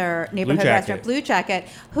what's the other neighborhood Blue restaurant? Jacket. Blue Jacket,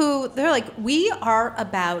 who they're like, we are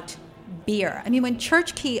about beer. I mean, when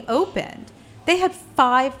Church Key opened, they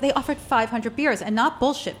offered 500 beers and not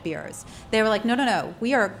bullshit beers. They were like, no,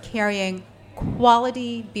 we are carrying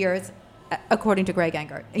quality beers. According to Greg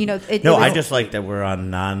Engert, I just like that we're on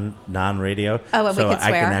non-radio, Oh, and we so can I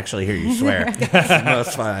swear? can actually hear you swear. No,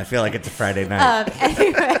 it's fine. I feel like it's a Friday night.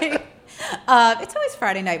 Anyway, it's always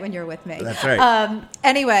Friday night when you're with me. That's right.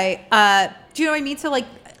 Anyway, do you know what I mean? So, like,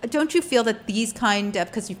 don't you feel that these kind of,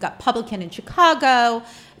 because you've got Publican in Chicago,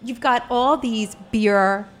 you've got all these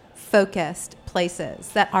beer-focused places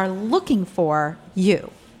that are looking for you,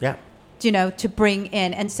 Yeah. to bring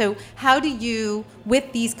in. And so how do you,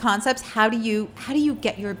 with these concepts, how do you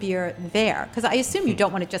get your beer there? Because I assume you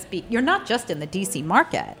don't want to just you're not just in the DC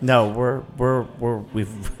market. No,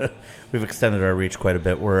 we've extended our reach quite a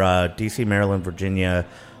bit. We're DC, Maryland, Virginia,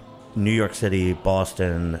 New York City,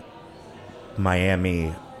 Boston,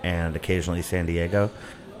 Miami, and occasionally San Diego.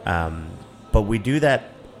 But we do that.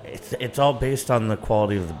 It's all based on the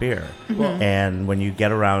quality of the beer. And when you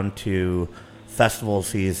get around to festival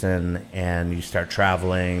season and you start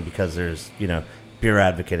traveling, because there's Beer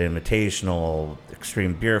Advocate Invitational,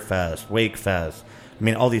 Extreme Beer Fest, Wake Fest. I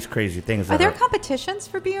mean, all these crazy things. Are there competitions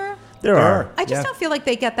for beer? There are. I just don't feel like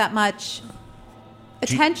they get that much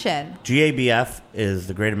attention. GABF is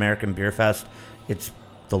the Great American Beer Fest. It's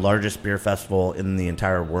the largest beer festival in the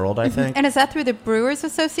entire world, I think. And is that through the Brewers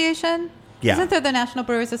Association? Yeah. Isn't there the National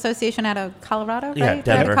Brewers Association out of Colorado, right? Yeah, Out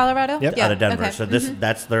Denver. of Colorado? Yep. Yeah. Out of Denver. Okay. So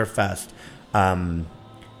that's their fest.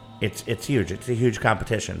 It's huge. It's a huge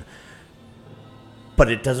competition. But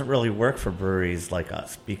it doesn't really work for breweries like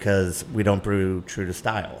us because we don't brew true to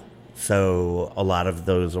style. So a lot of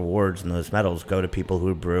those awards and those medals go to people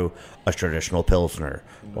who brew a traditional Pilsner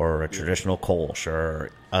or a traditional Kolsch or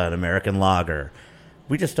an American lager.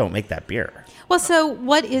 We just don't make that beer. Well, so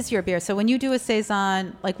what is your beer? So when you do a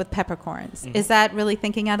Saison, like with peppercorns, is that really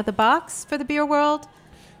thinking out of the box for the beer world?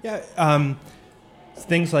 Yeah,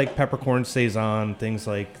 things like Peppercorn Saison, things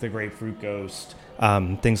like the Grapefruit Ghost,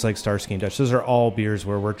 things like Starsky and Dutch. Those are all beers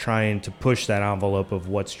where we're trying to push that envelope of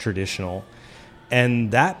what's traditional.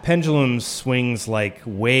 And that pendulum swings like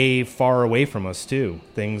way far away from us too.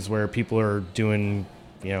 Things where people are doing,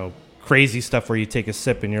 crazy stuff where you take a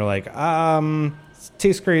sip and you're like, it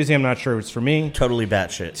tastes crazy. I'm not sure it's for me. Totally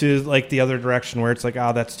batshit. To like the other direction where it's like,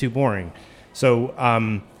 that's too boring.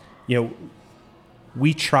 So,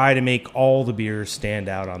 we try to make all the beers stand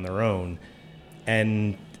out on their own.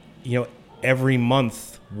 And, every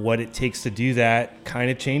month, what it takes to do that kind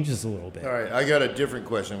of changes a little bit. All right, I got a different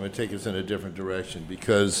question. I'm going to take us in a different direction,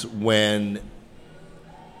 because when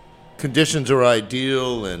conditions are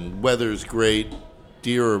ideal and weather's great,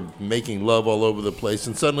 deer are making love all over the place,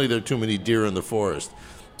 and suddenly there are too many deer in the forest.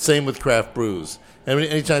 Same with craft brews. I mean,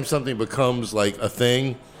 anytime something becomes like a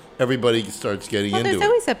thing, everybody starts getting into it. Well, there's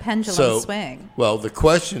always a pendulum swing. Well, the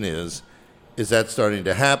question is that starting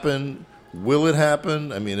to happen? Will it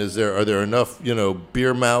happen? I mean, are there enough,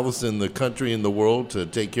 beer mouths in the country, in the world, to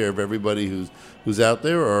take care of everybody who's out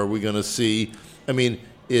there? Or are we going to see? I mean,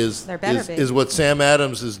 is what Sam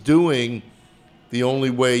Adams is doing the only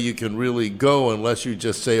way you can really go, unless you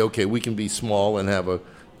just say, okay, we can be small and have our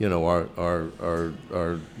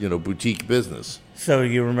boutique business? So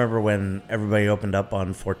you remember when everybody opened up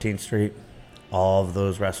on 14th Street? All of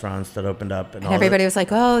those restaurants that opened up. And everybody was like,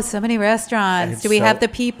 oh, so many restaurants. Do we have the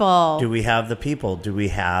people? Do we have the people? Do we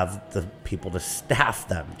have the people to staff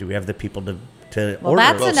them? Do we have the people to well, order?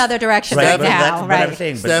 That's another direction right now. That's what I'm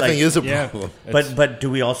saying. Staffing is a problem. But do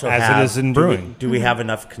we also as have... it is in brewing. Do we have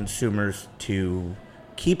enough consumers to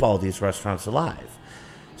keep all these restaurants alive?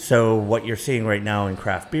 So what you're seeing right now in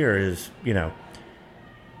craft beer is,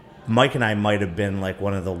 Mike and I might have been like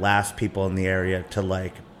one of the last people in the area to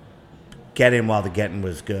like get in while the getting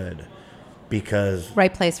was good, because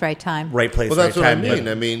right place, right time. Right place, well, that's right what time.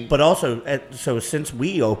 I mean. But also, so since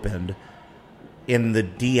we opened in the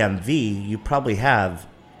DMV, you probably have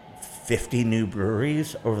 50 new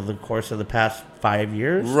breweries over the course of the past 5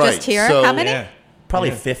 years. Right. Just here? So, how many? Yeah.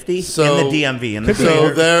 Probably 50 in So- the DMV. In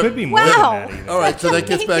the Could be more Wow. than that even. All right, so that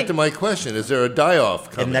gets back Amazing. to my question. Is there a die-off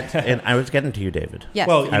coming? and I was getting to you, David. Yes.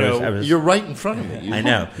 Well, I was, You're right in front of me. I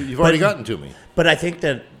know. You've already gotten to me. But I think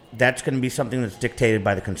that's going to be something that's dictated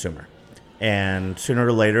by the consumer. And sooner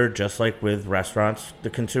or later, just like with restaurants, the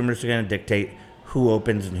consumers are going to dictate who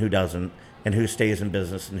opens and who doesn't, and who stays in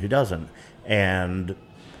business and who doesn't. And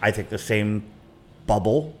I think the same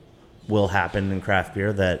bubble will happen in craft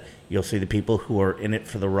beer, that you'll see the people who are in it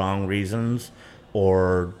for the wrong reasons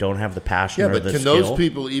or don't have the passion Yeah, or but the can skill. those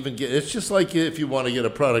people even get... It's just like if you want to get a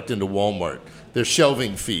product into Walmart. There's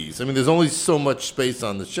shelving fees. I mean, there's only so much space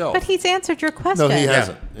on the shelf. But he's answered your question. No, he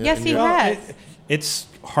hasn't. Yes, And he you're- has. It's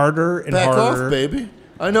harder and Back harder. off, baby.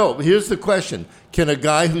 I know. Here's the question. Can a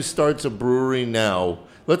guy who starts a brewery now...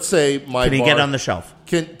 Let's say my Can he bar, get on the shelf?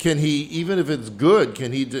 Can he, even if it's good,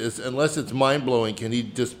 can he, unless it's mind-blowing, can he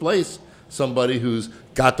displace somebody who's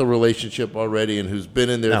got the relationship already and who's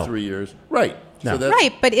been in there No. 3 years? Right. No. So that's,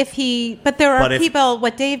 Right, but there are But if- people,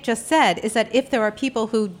 what Dave just said is that if there are people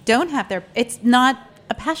who don't have it's not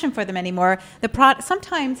a passion for them anymore.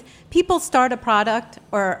 Sometimes people start a product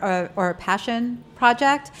or a passion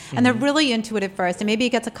project, and they're really into it at first, and maybe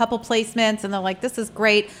it gets a couple placements, and they're like, this is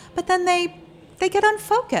great, but then they get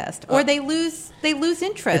unfocused, or they lose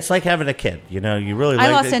interest. It's like having a kid. You really I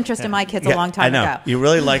like lost it. interest in my kids a Yeah, long time I know. ago. You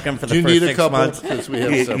really like them for the Do you first need a 6 couple? months. Because we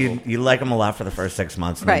have you, several. you like them a lot for the first 6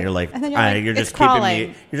 months, and Right. then you're like, And then you're like, you're it's just keeping crawling.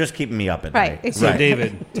 me. You're just keeping me up at Right, night. exactly. So,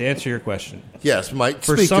 David, to answer your question, Yes, Mike,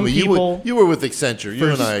 For speak some to me. people- You were with Accenture. You for-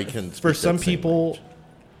 and I can speak for that some same people, language.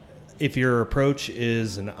 if your approach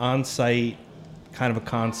is an on-site kind of a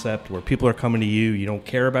concept where people are coming to you, you don't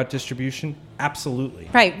care about distribution, absolutely.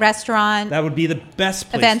 Right, restaurant. That would be the best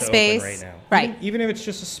place Event to space. open right now. Right. Even if it's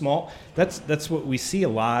just a small, that's what we see. A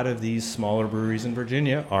lot of these smaller breweries in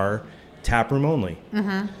Virginia are tap room only.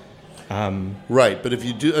 Right, but if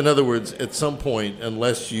you do, in other words, at some point,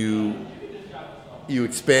 unless you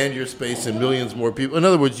expand your space and millions more people, in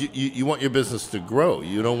other words, you want your business to grow.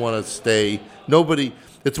 You don't want to stay,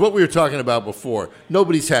 it's what we were talking about before.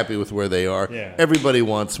 Nobody's happy with where they are. Yeah. Everybody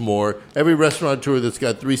wants more. Every restaurateur that's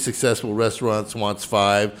got 3 successful restaurants wants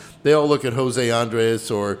 5. They all look at Jose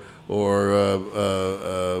Andres or Well,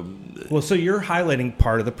 so you're highlighting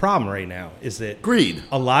part of the problem right now is that greed.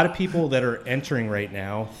 a lot of people that are entering right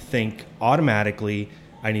now think automatically,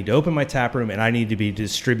 I need to open my tap room and I need to be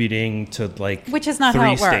distributing to which is not 3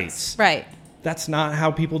 how it states. works. Right, That's not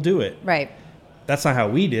how people do it. right. That's not how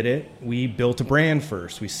we did it. We built a brand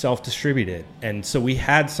first. We self-distributed. And so we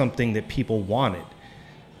had something that people wanted.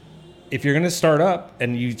 If you're going to start up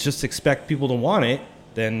and you just expect people to want it,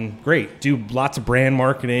 then great. Do lots of brand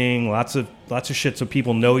marketing, lots of shit so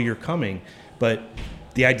people know you're coming. But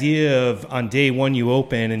the idea of on day one you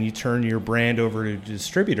open and you turn your brand over to a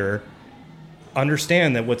distributor,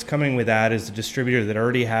 understand that what's coming with that is a distributor that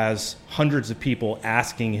already has hundreds of people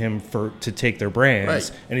asking him to take their brands,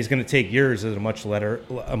 Right. and he's going to take yours at a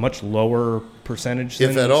much lower percentage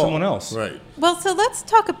If than at all. someone else. Right. Well, so let's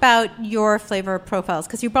talk about your flavor profiles,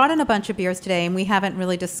 because you brought in a bunch of beers today, and we haven't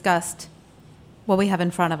really discussed what we have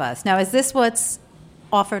in front of us. Now, is this what's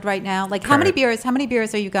offered right now? Like how many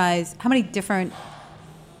beers are you guys, how many different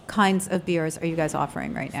kinds of beers are you guys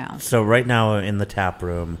offering right now? So right now in the tap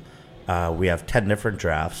room, we have 10 different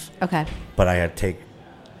drafts. Okay. But I had to take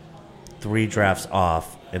 3 drafts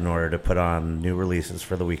off in order to put on new releases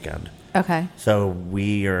for the weekend. Okay. So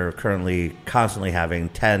we are currently constantly having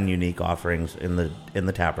 10 unique offerings in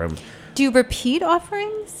the tap room. Do you repeat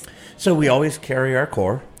offerings? So we always carry our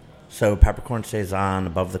core. So Peppercorn Saison,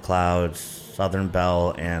 Above the Clouds, Southern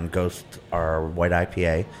Belle, and Ghost are white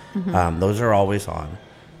IPA. Those are always on.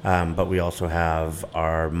 But we also have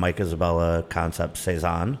our Mike Isabella Concept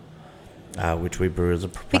Saison, which we brew as a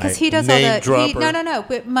proprietary. Because he does Name all the dropper. no.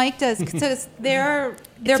 But Mike does. So their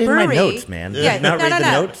It's brewery. in my notes, man. Did Yeah, you not read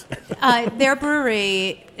the notes? Their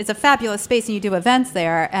brewery is a fabulous space, and you do events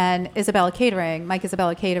there. And Isabella Catering, Mike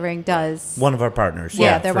Isabella Catering does. One of our partners.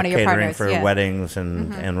 Yeah, they're for one of your catering partners, for yeah. weddings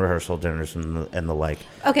and rehearsal dinners and the like.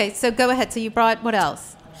 Okay, so go ahead. So you brought what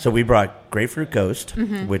else? So we brought Grapefruit Ghost,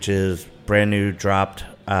 which is brand new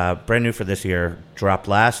for this year, dropped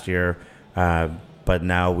last year, but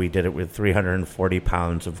now we did it with 340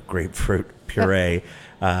 pounds of grapefruit puree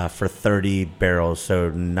for 30 barrels, so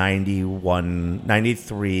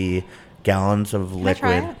 93 gallons of Can I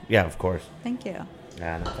try liquid. it? Yeah, of course. Thank you.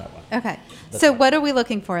 Nah, not that one. Okay. So what are we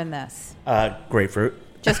looking for in this? Grapefruit.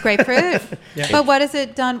 Just grapefruit? Yeah. But what is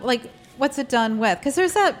it done, like, what's it done with? Because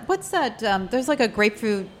there's there's like a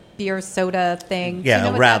grapefruit beer soda thing. Do you Yeah, know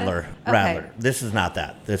a what that Radler. is? Okay. Radler. This is not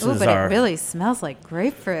that. This Ooh, is but our. it really smells like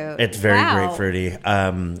grapefruit. It's very Wow.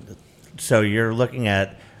 grapefruity. So you're looking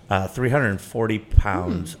at 340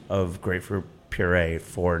 pounds of grapefruit puree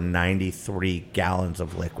for 93 gallons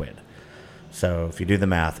of liquid. So if you do the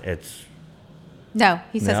math, it's No,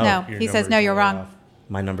 he says No. no. Your He says no, numbers you're are wrong. off.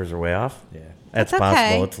 my numbers are way off. Yeah. That's It's possible.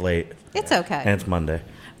 okay. It's late It's okay. and it's Monday.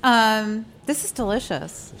 This is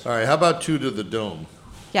delicious. All right, how about 2 to the dome?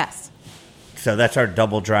 Yes. So that's our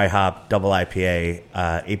double dry hop, double IPA,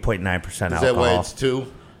 8.9% Is alcohol. that why it's 2?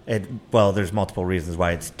 Well, there's multiple reasons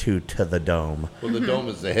why it's 2 to the dome, Well, the dome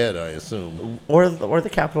is the head, I assume. or the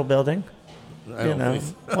Capitol building. I don't think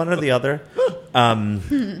so. One or the other.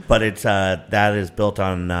 But it's that is built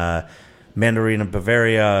on Mandarina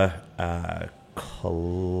Bavaria,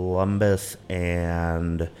 Columbus,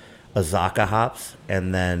 and Azacca hops,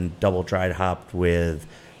 and then double dried hopped with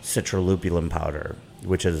citrolupulin powder,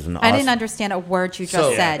 which is an I didn't understand a word you just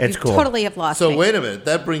So- said. It's You cool. totally have lost So me. wait a minute,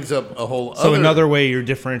 that brings up a whole So other... another way you're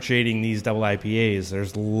differentiating these double IPAs,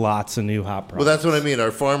 there's lots of new hop products. Well, that's what I mean.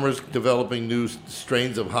 Are farmers developing new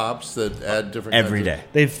strains of hops that add different every kinds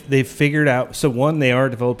day. They've figured out. So one, they are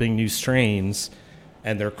developing new strains,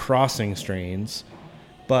 and they're crossing strains,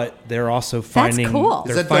 but they're also finding cool.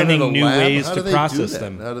 Is they're that done in finding a new lab? ways How to do they do process that?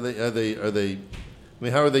 them. How do they? I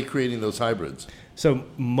mean, how are they creating those hybrids? So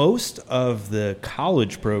most of the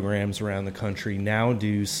college programs around the country now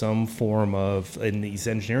do some form of, in these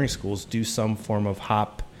engineering schools, do some form of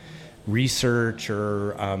hop research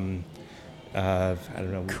or I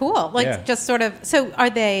don't know. Cool. Like Yeah. just sort of. So are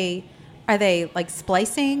they like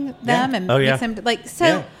splicing them Yeah. and Oh, yeah. mix them like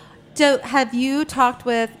so? Yeah. Have you talked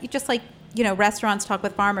with just like restaurants talk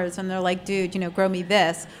with farmers and they're like, dude, grow me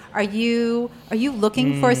this. Are you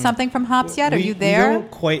looking for something from hops yet? Are you there? We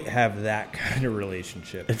don't quite have that kind of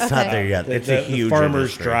relationship. It's Okay. not there yet. The- It's the, a huge the farmers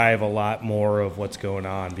industry. drive a lot more of what's going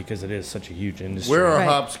on because it is such a huge industry. Where are Right.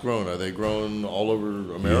 hops grown? Are they grown all over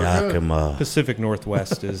America? Yakima. Pacific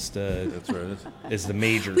Northwest is the That's right. is the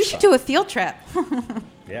major. We should side. do a field trip.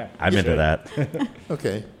 Yeah, I'm into that.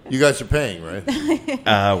 Okay, you guys are paying, right?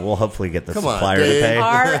 We'll hopefully get the Come on, supplier to Dave. pay.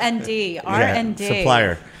 R&D. R&D.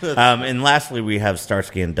 supplier. And lastly, we have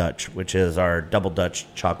Starsky and Dutch, which is our double Dutch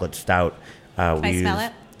chocolate stout. Can I smell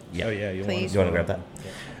it? Yeah. Oh yeah, you Please. You want to grab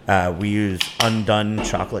that? We use Undone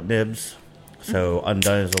chocolate nibs. So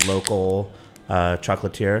Undone is a local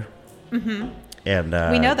chocolatier. Mm-hmm. And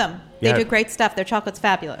We know them. They yeah. do great stuff. Their chocolate's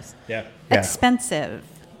fabulous. Yeah, Yeah. Expensive.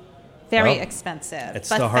 Very Well, expensive. it's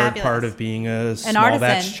but the hard fabulous. part of being a small artisan.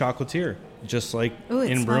 batch chocolatier, just like Ooh,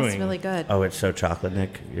 it in smells brewing. really good. Oh, it's so chocolate,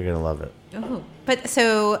 Nick. You're going to love it. Ooh. But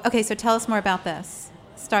so tell us more about this.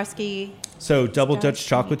 Starsky. So double Starsky. Dutch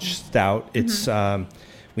chocolate stout. It's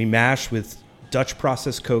we mash with Dutch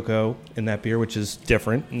processed cocoa in that beer, which is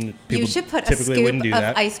different. And people You should put a typically scoop wouldn't of do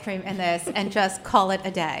that. ice cream in this and just call it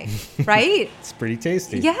a day, right? It's pretty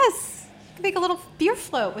tasty. Yes. You can make a little beer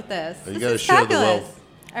float with this. You This gotta is share the fabulous. wealth.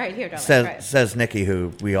 All right, here, darling. Try it. Says Nikki,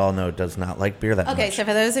 who we all know does not like beer that Okay, much. so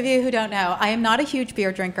for those of you who don't know, I am not a huge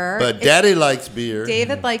beer drinker. But It's- Daddy likes beer.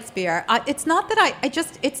 David likes beer. It's not that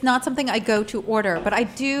it's not something I go to order, but I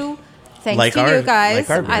do Thanks Like to our- you guys.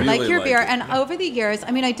 like our beer. I like Really your like beer. it. And over the years,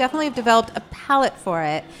 I mean, I definitely have developed a palate for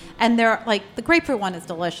it. And they're like, the grapefruit one is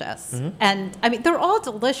delicious. And I mean, they're all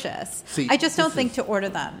delicious. See, I just don't this think is- to order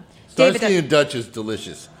them. Starsky and Dutch is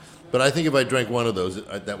delicious. But I think if I drank one of those,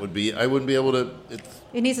 I wouldn't be able to.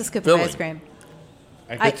 It needs a scoop filling. of ice cream.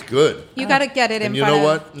 It's good. You got to get it in And you front know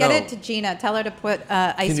of. what? Get No. it to Gina. Tell her to put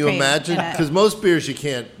ice cream. Can you imagine? in it. Because most beers you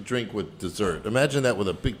can't drink with dessert. Imagine that with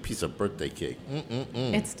a big piece of birthday cake.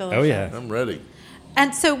 It's delicious. Oh yeah. I'm ready.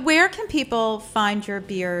 And so, where can people find your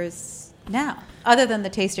beers now, other than the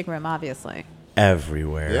tasting room, obviously?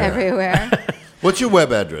 Everywhere. Yeah. Everywhere. What's your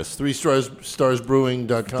web address?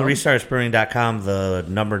 3starsbrewing.com? 3starsbrewing.com, the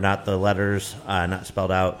number, not the letters, not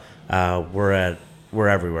spelled out. We're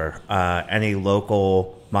everywhere. Any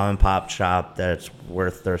local mom and pop shop that's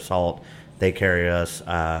worth their salt, they carry us.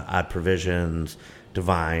 Odd Provisions,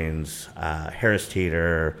 Divines, Harris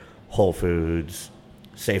Teeter, Whole Foods,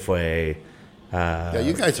 Safeway. Yeah,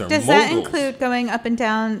 you guys are Does that moguls. include going up and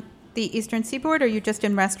down the Eastern Seaboard, or are you just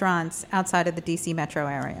in restaurants outside of the D.C. metro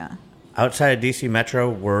area? Outside of DC Metro,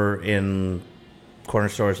 we're in corner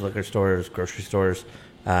stores, liquor stores, grocery stores.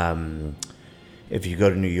 If you go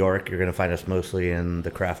to New York, you're going to find us mostly in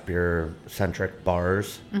the craft beer centric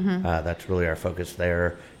bars. That's really our focus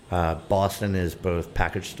there. Boston is both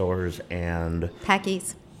package stores and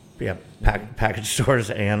Packies. package stores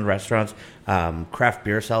and restaurants. Craft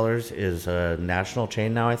Beer Cellars is a national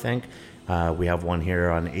chain now, I think. We have one here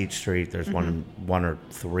on H Street. There's one or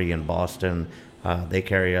three in Boston. They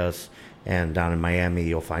carry us. And down in Miami,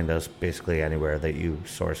 you'll find us basically anywhere that you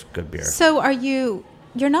source good beer. So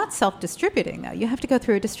you're not self-distributing, though. You have to go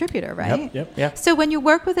through a distributor, right? Yep. Yeah. So when you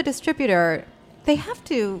work with a distributor, they have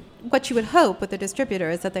to, what you would hope with a distributor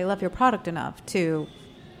is that they love your product enough to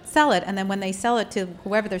sell it. And then when they sell it to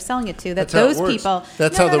whoever they're selling it to, that That's how it those works. people.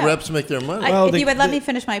 That's No, how no, the no. reps make their money. Well, If you would let the- me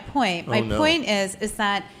finish my point. Oh, My no. point is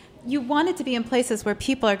that you want it to be in places where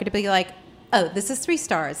people are going to be like, oh, this is 3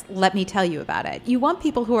 stars. Let me tell you about it. You want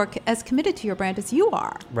people who are as committed to your brand as you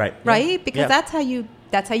are. Right. Right? Yeah. Because Yeah.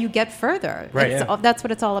 that's how you get further. Right. It's Yeah. that's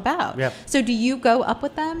what it's all about. Yeah. So do you go up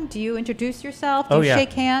with them? Do you introduce yourself? Do Oh, you yeah.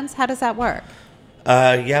 shake hands? How does that work?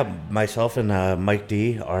 Yeah, myself and Mike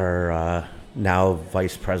D are now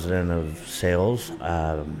vice president of sales.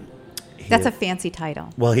 That's a fancy title.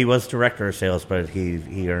 Well, he was director of sales, but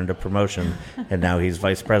he earned a promotion, and now he's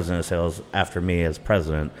vice president of sales after me as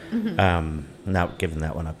president. Not giving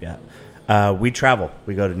that one up yet. We travel.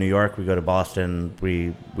 We go to New York. We go to Boston.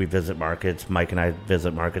 We visit markets. Mike and I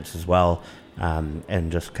visit markets as well,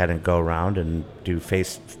 and just kind of go around and do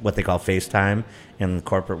what they call FaceTime in the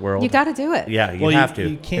corporate world. You got to do it. Yeah, you Well, have to.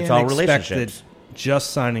 You can't It's all expect relationships. that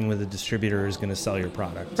just signing with a distributor is going to sell your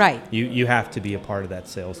product. Right. You have to be a part of that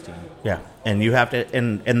sales team. Yeah, and you have to,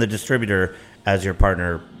 and the distributor as your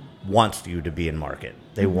partner wants you to be in market.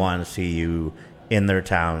 They want to see you in their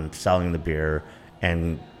town selling the beer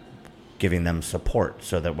and giving them support,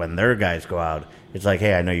 so that when their guys go out, it's like,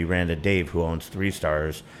 hey, I know you ran to Dave who owns 3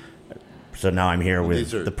 Stars, so now I'm here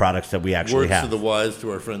These with are the products that we actually Words have. to the wise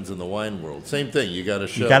to our friends in the wine world. Same thing. You got to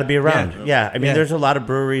show. You got to be around. Yeah. I mean, Yeah. there's a lot of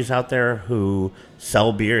breweries out there who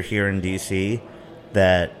sell beer here in DC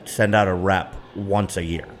that send out a rep once a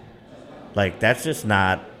year. Like, that's just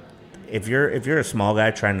not. If you're a small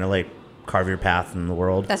guy trying to like carve your path in the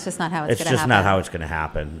world, That's just not how it's it's going to just happen. not how it's going to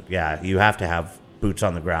happen. Yeah, you have to have boots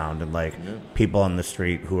on the ground and like people on the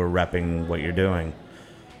street who are repping what you're doing.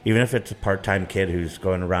 Even if it's a part-time kid who's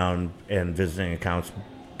going around and visiting accounts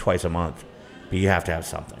twice a month, but you have to have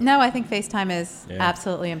something. No, I think FaceTime is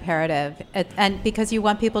absolutely imperative, and because you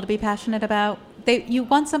want people to be passionate about. You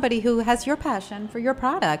want somebody who has your passion for your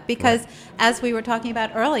product, because as we were talking about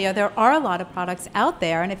earlier, there are a lot of products out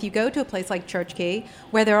there, and if you go to a place like Church Key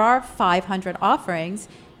where there are 500 offerings,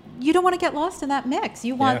 you don't want to get lost in that mix.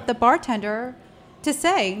 You want the bartender to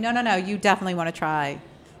say, no, you definitely want to try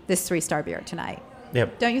this 3-star beer tonight.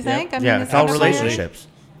 Yep. Don't you think? I mean, Yeah, it's all kind of like- relationships.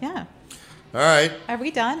 Yeah. All right. Are we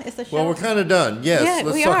done? Is the show? Well, we're kind of done. Yes. Yeah,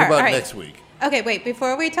 Let's we talk are. about All right. next week. Okay, wait.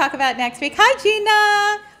 Before we talk about next week, hi,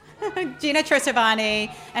 Gina. Gina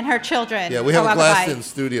Trisavani and her children. Yeah, we have are a walking by. glassed-in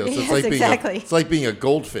studio, so Yes, exactly. it's like being a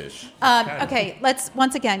goldfish. Okay, let's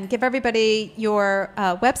once again give everybody your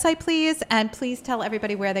website, please, and please tell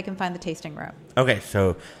everybody where they can find the tasting room. Okay,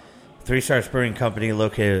 so 3 Stars Brewing Company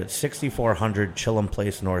located at 6400 Chillum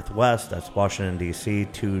Place Northwest. That's Washington, D.C.,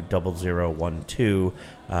 20012.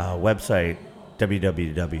 Website,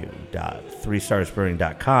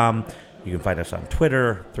 www.3starsbrewing.com. You can find us on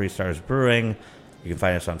Twitter, 3 Stars Brewing. You can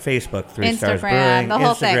find us on Facebook, 3 Stars Instagram, Brewing, the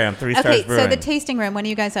whole Instagram, thing. 3 Stars Brewing. So the tasting room, when are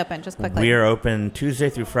you guys open? Just quickly. We are open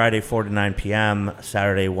Tuesday through Friday, 4 to 9 p.m.,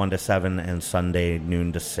 Saturday 1 to 7, and Sunday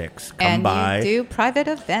noon to 6. Come by. And you do private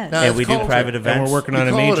events. Now, And we do private events. And we're working on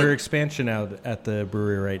a call it major expansion out at the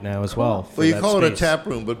brewery right now as well. Well, you call it a tap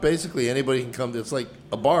room, but basically anybody can come. It's like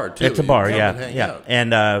a bar, too. It's a bar, You can come and hang yeah. out.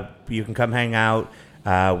 And you can come hang out.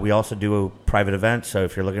 We also do a private event, so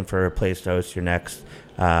if you're looking for a place to host your next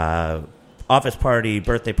office party,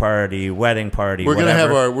 birthday party, wedding party, We're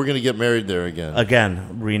whatever. we're gonna get married there again.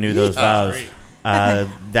 Again, renew those vows.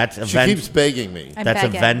 That's She event, keeps begging me. I'm That's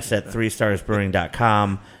begging. events at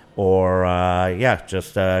 3starsbrewing.com, or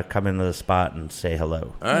just come into the spot and say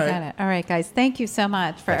hello. All You right. got it. All right, guys. Thank you so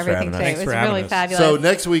much for Thanks for everything having us. today. Thanks It for was having really us. fabulous. So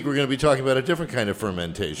next week we're going to be talking about a different kind of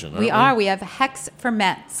fermentation. aren't We are. We have Hex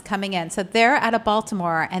Ferments coming in. So they're out of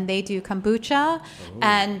Baltimore, and they do kombucha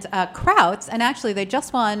and krauts. And actually, they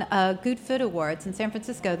just won Good Food Awards in San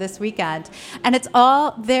Francisco this weekend. And it's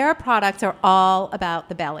all, their products are all about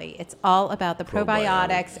the belly. It's all about the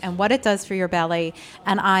probiotics and what it does for your belly.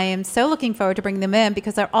 And I am so looking forward to bringing them in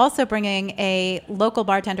because they're also bringing a local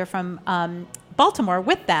bartender from Baltimore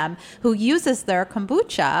with them who uses their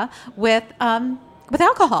kombucha with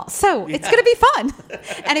alcohol. So it's going to be fun.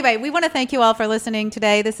 Anyway, we want to thank you all for listening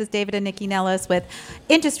today. This is David and Nikki Nellis with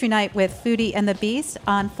Industry Night with Foodie and the Beast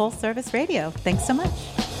on Full Service Radio. Thanks so much.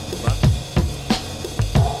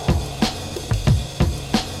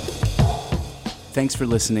 Thanks for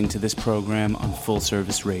listening to this program on Full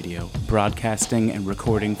Service Radio, broadcasting and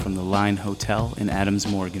recording from the Line Hotel in Adams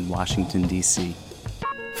Morgan, Washington, D.C.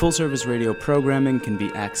 Full Service Radio programming can be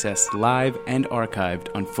accessed live and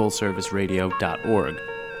archived on fullserviceradio.org.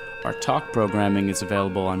 Our talk programming is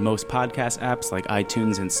available on most podcast apps like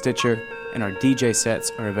iTunes and Stitcher, and our DJ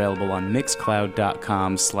sets are available on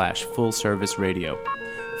mixcloud.com/fullserviceradio.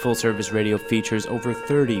 Full Service Radio features over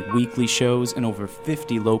 30 weekly shows and over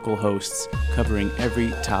 50 local hosts covering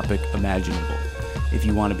every topic imaginable. If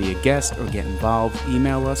you want to be a guest or get involved,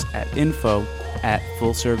 email us at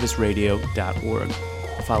info@fullserviceradio.org.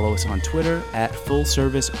 Follow us on Twitter at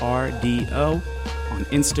FullServiceRDO, on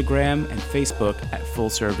Instagram and Facebook at Full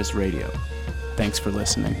Service Radio. Thanks for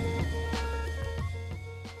listening.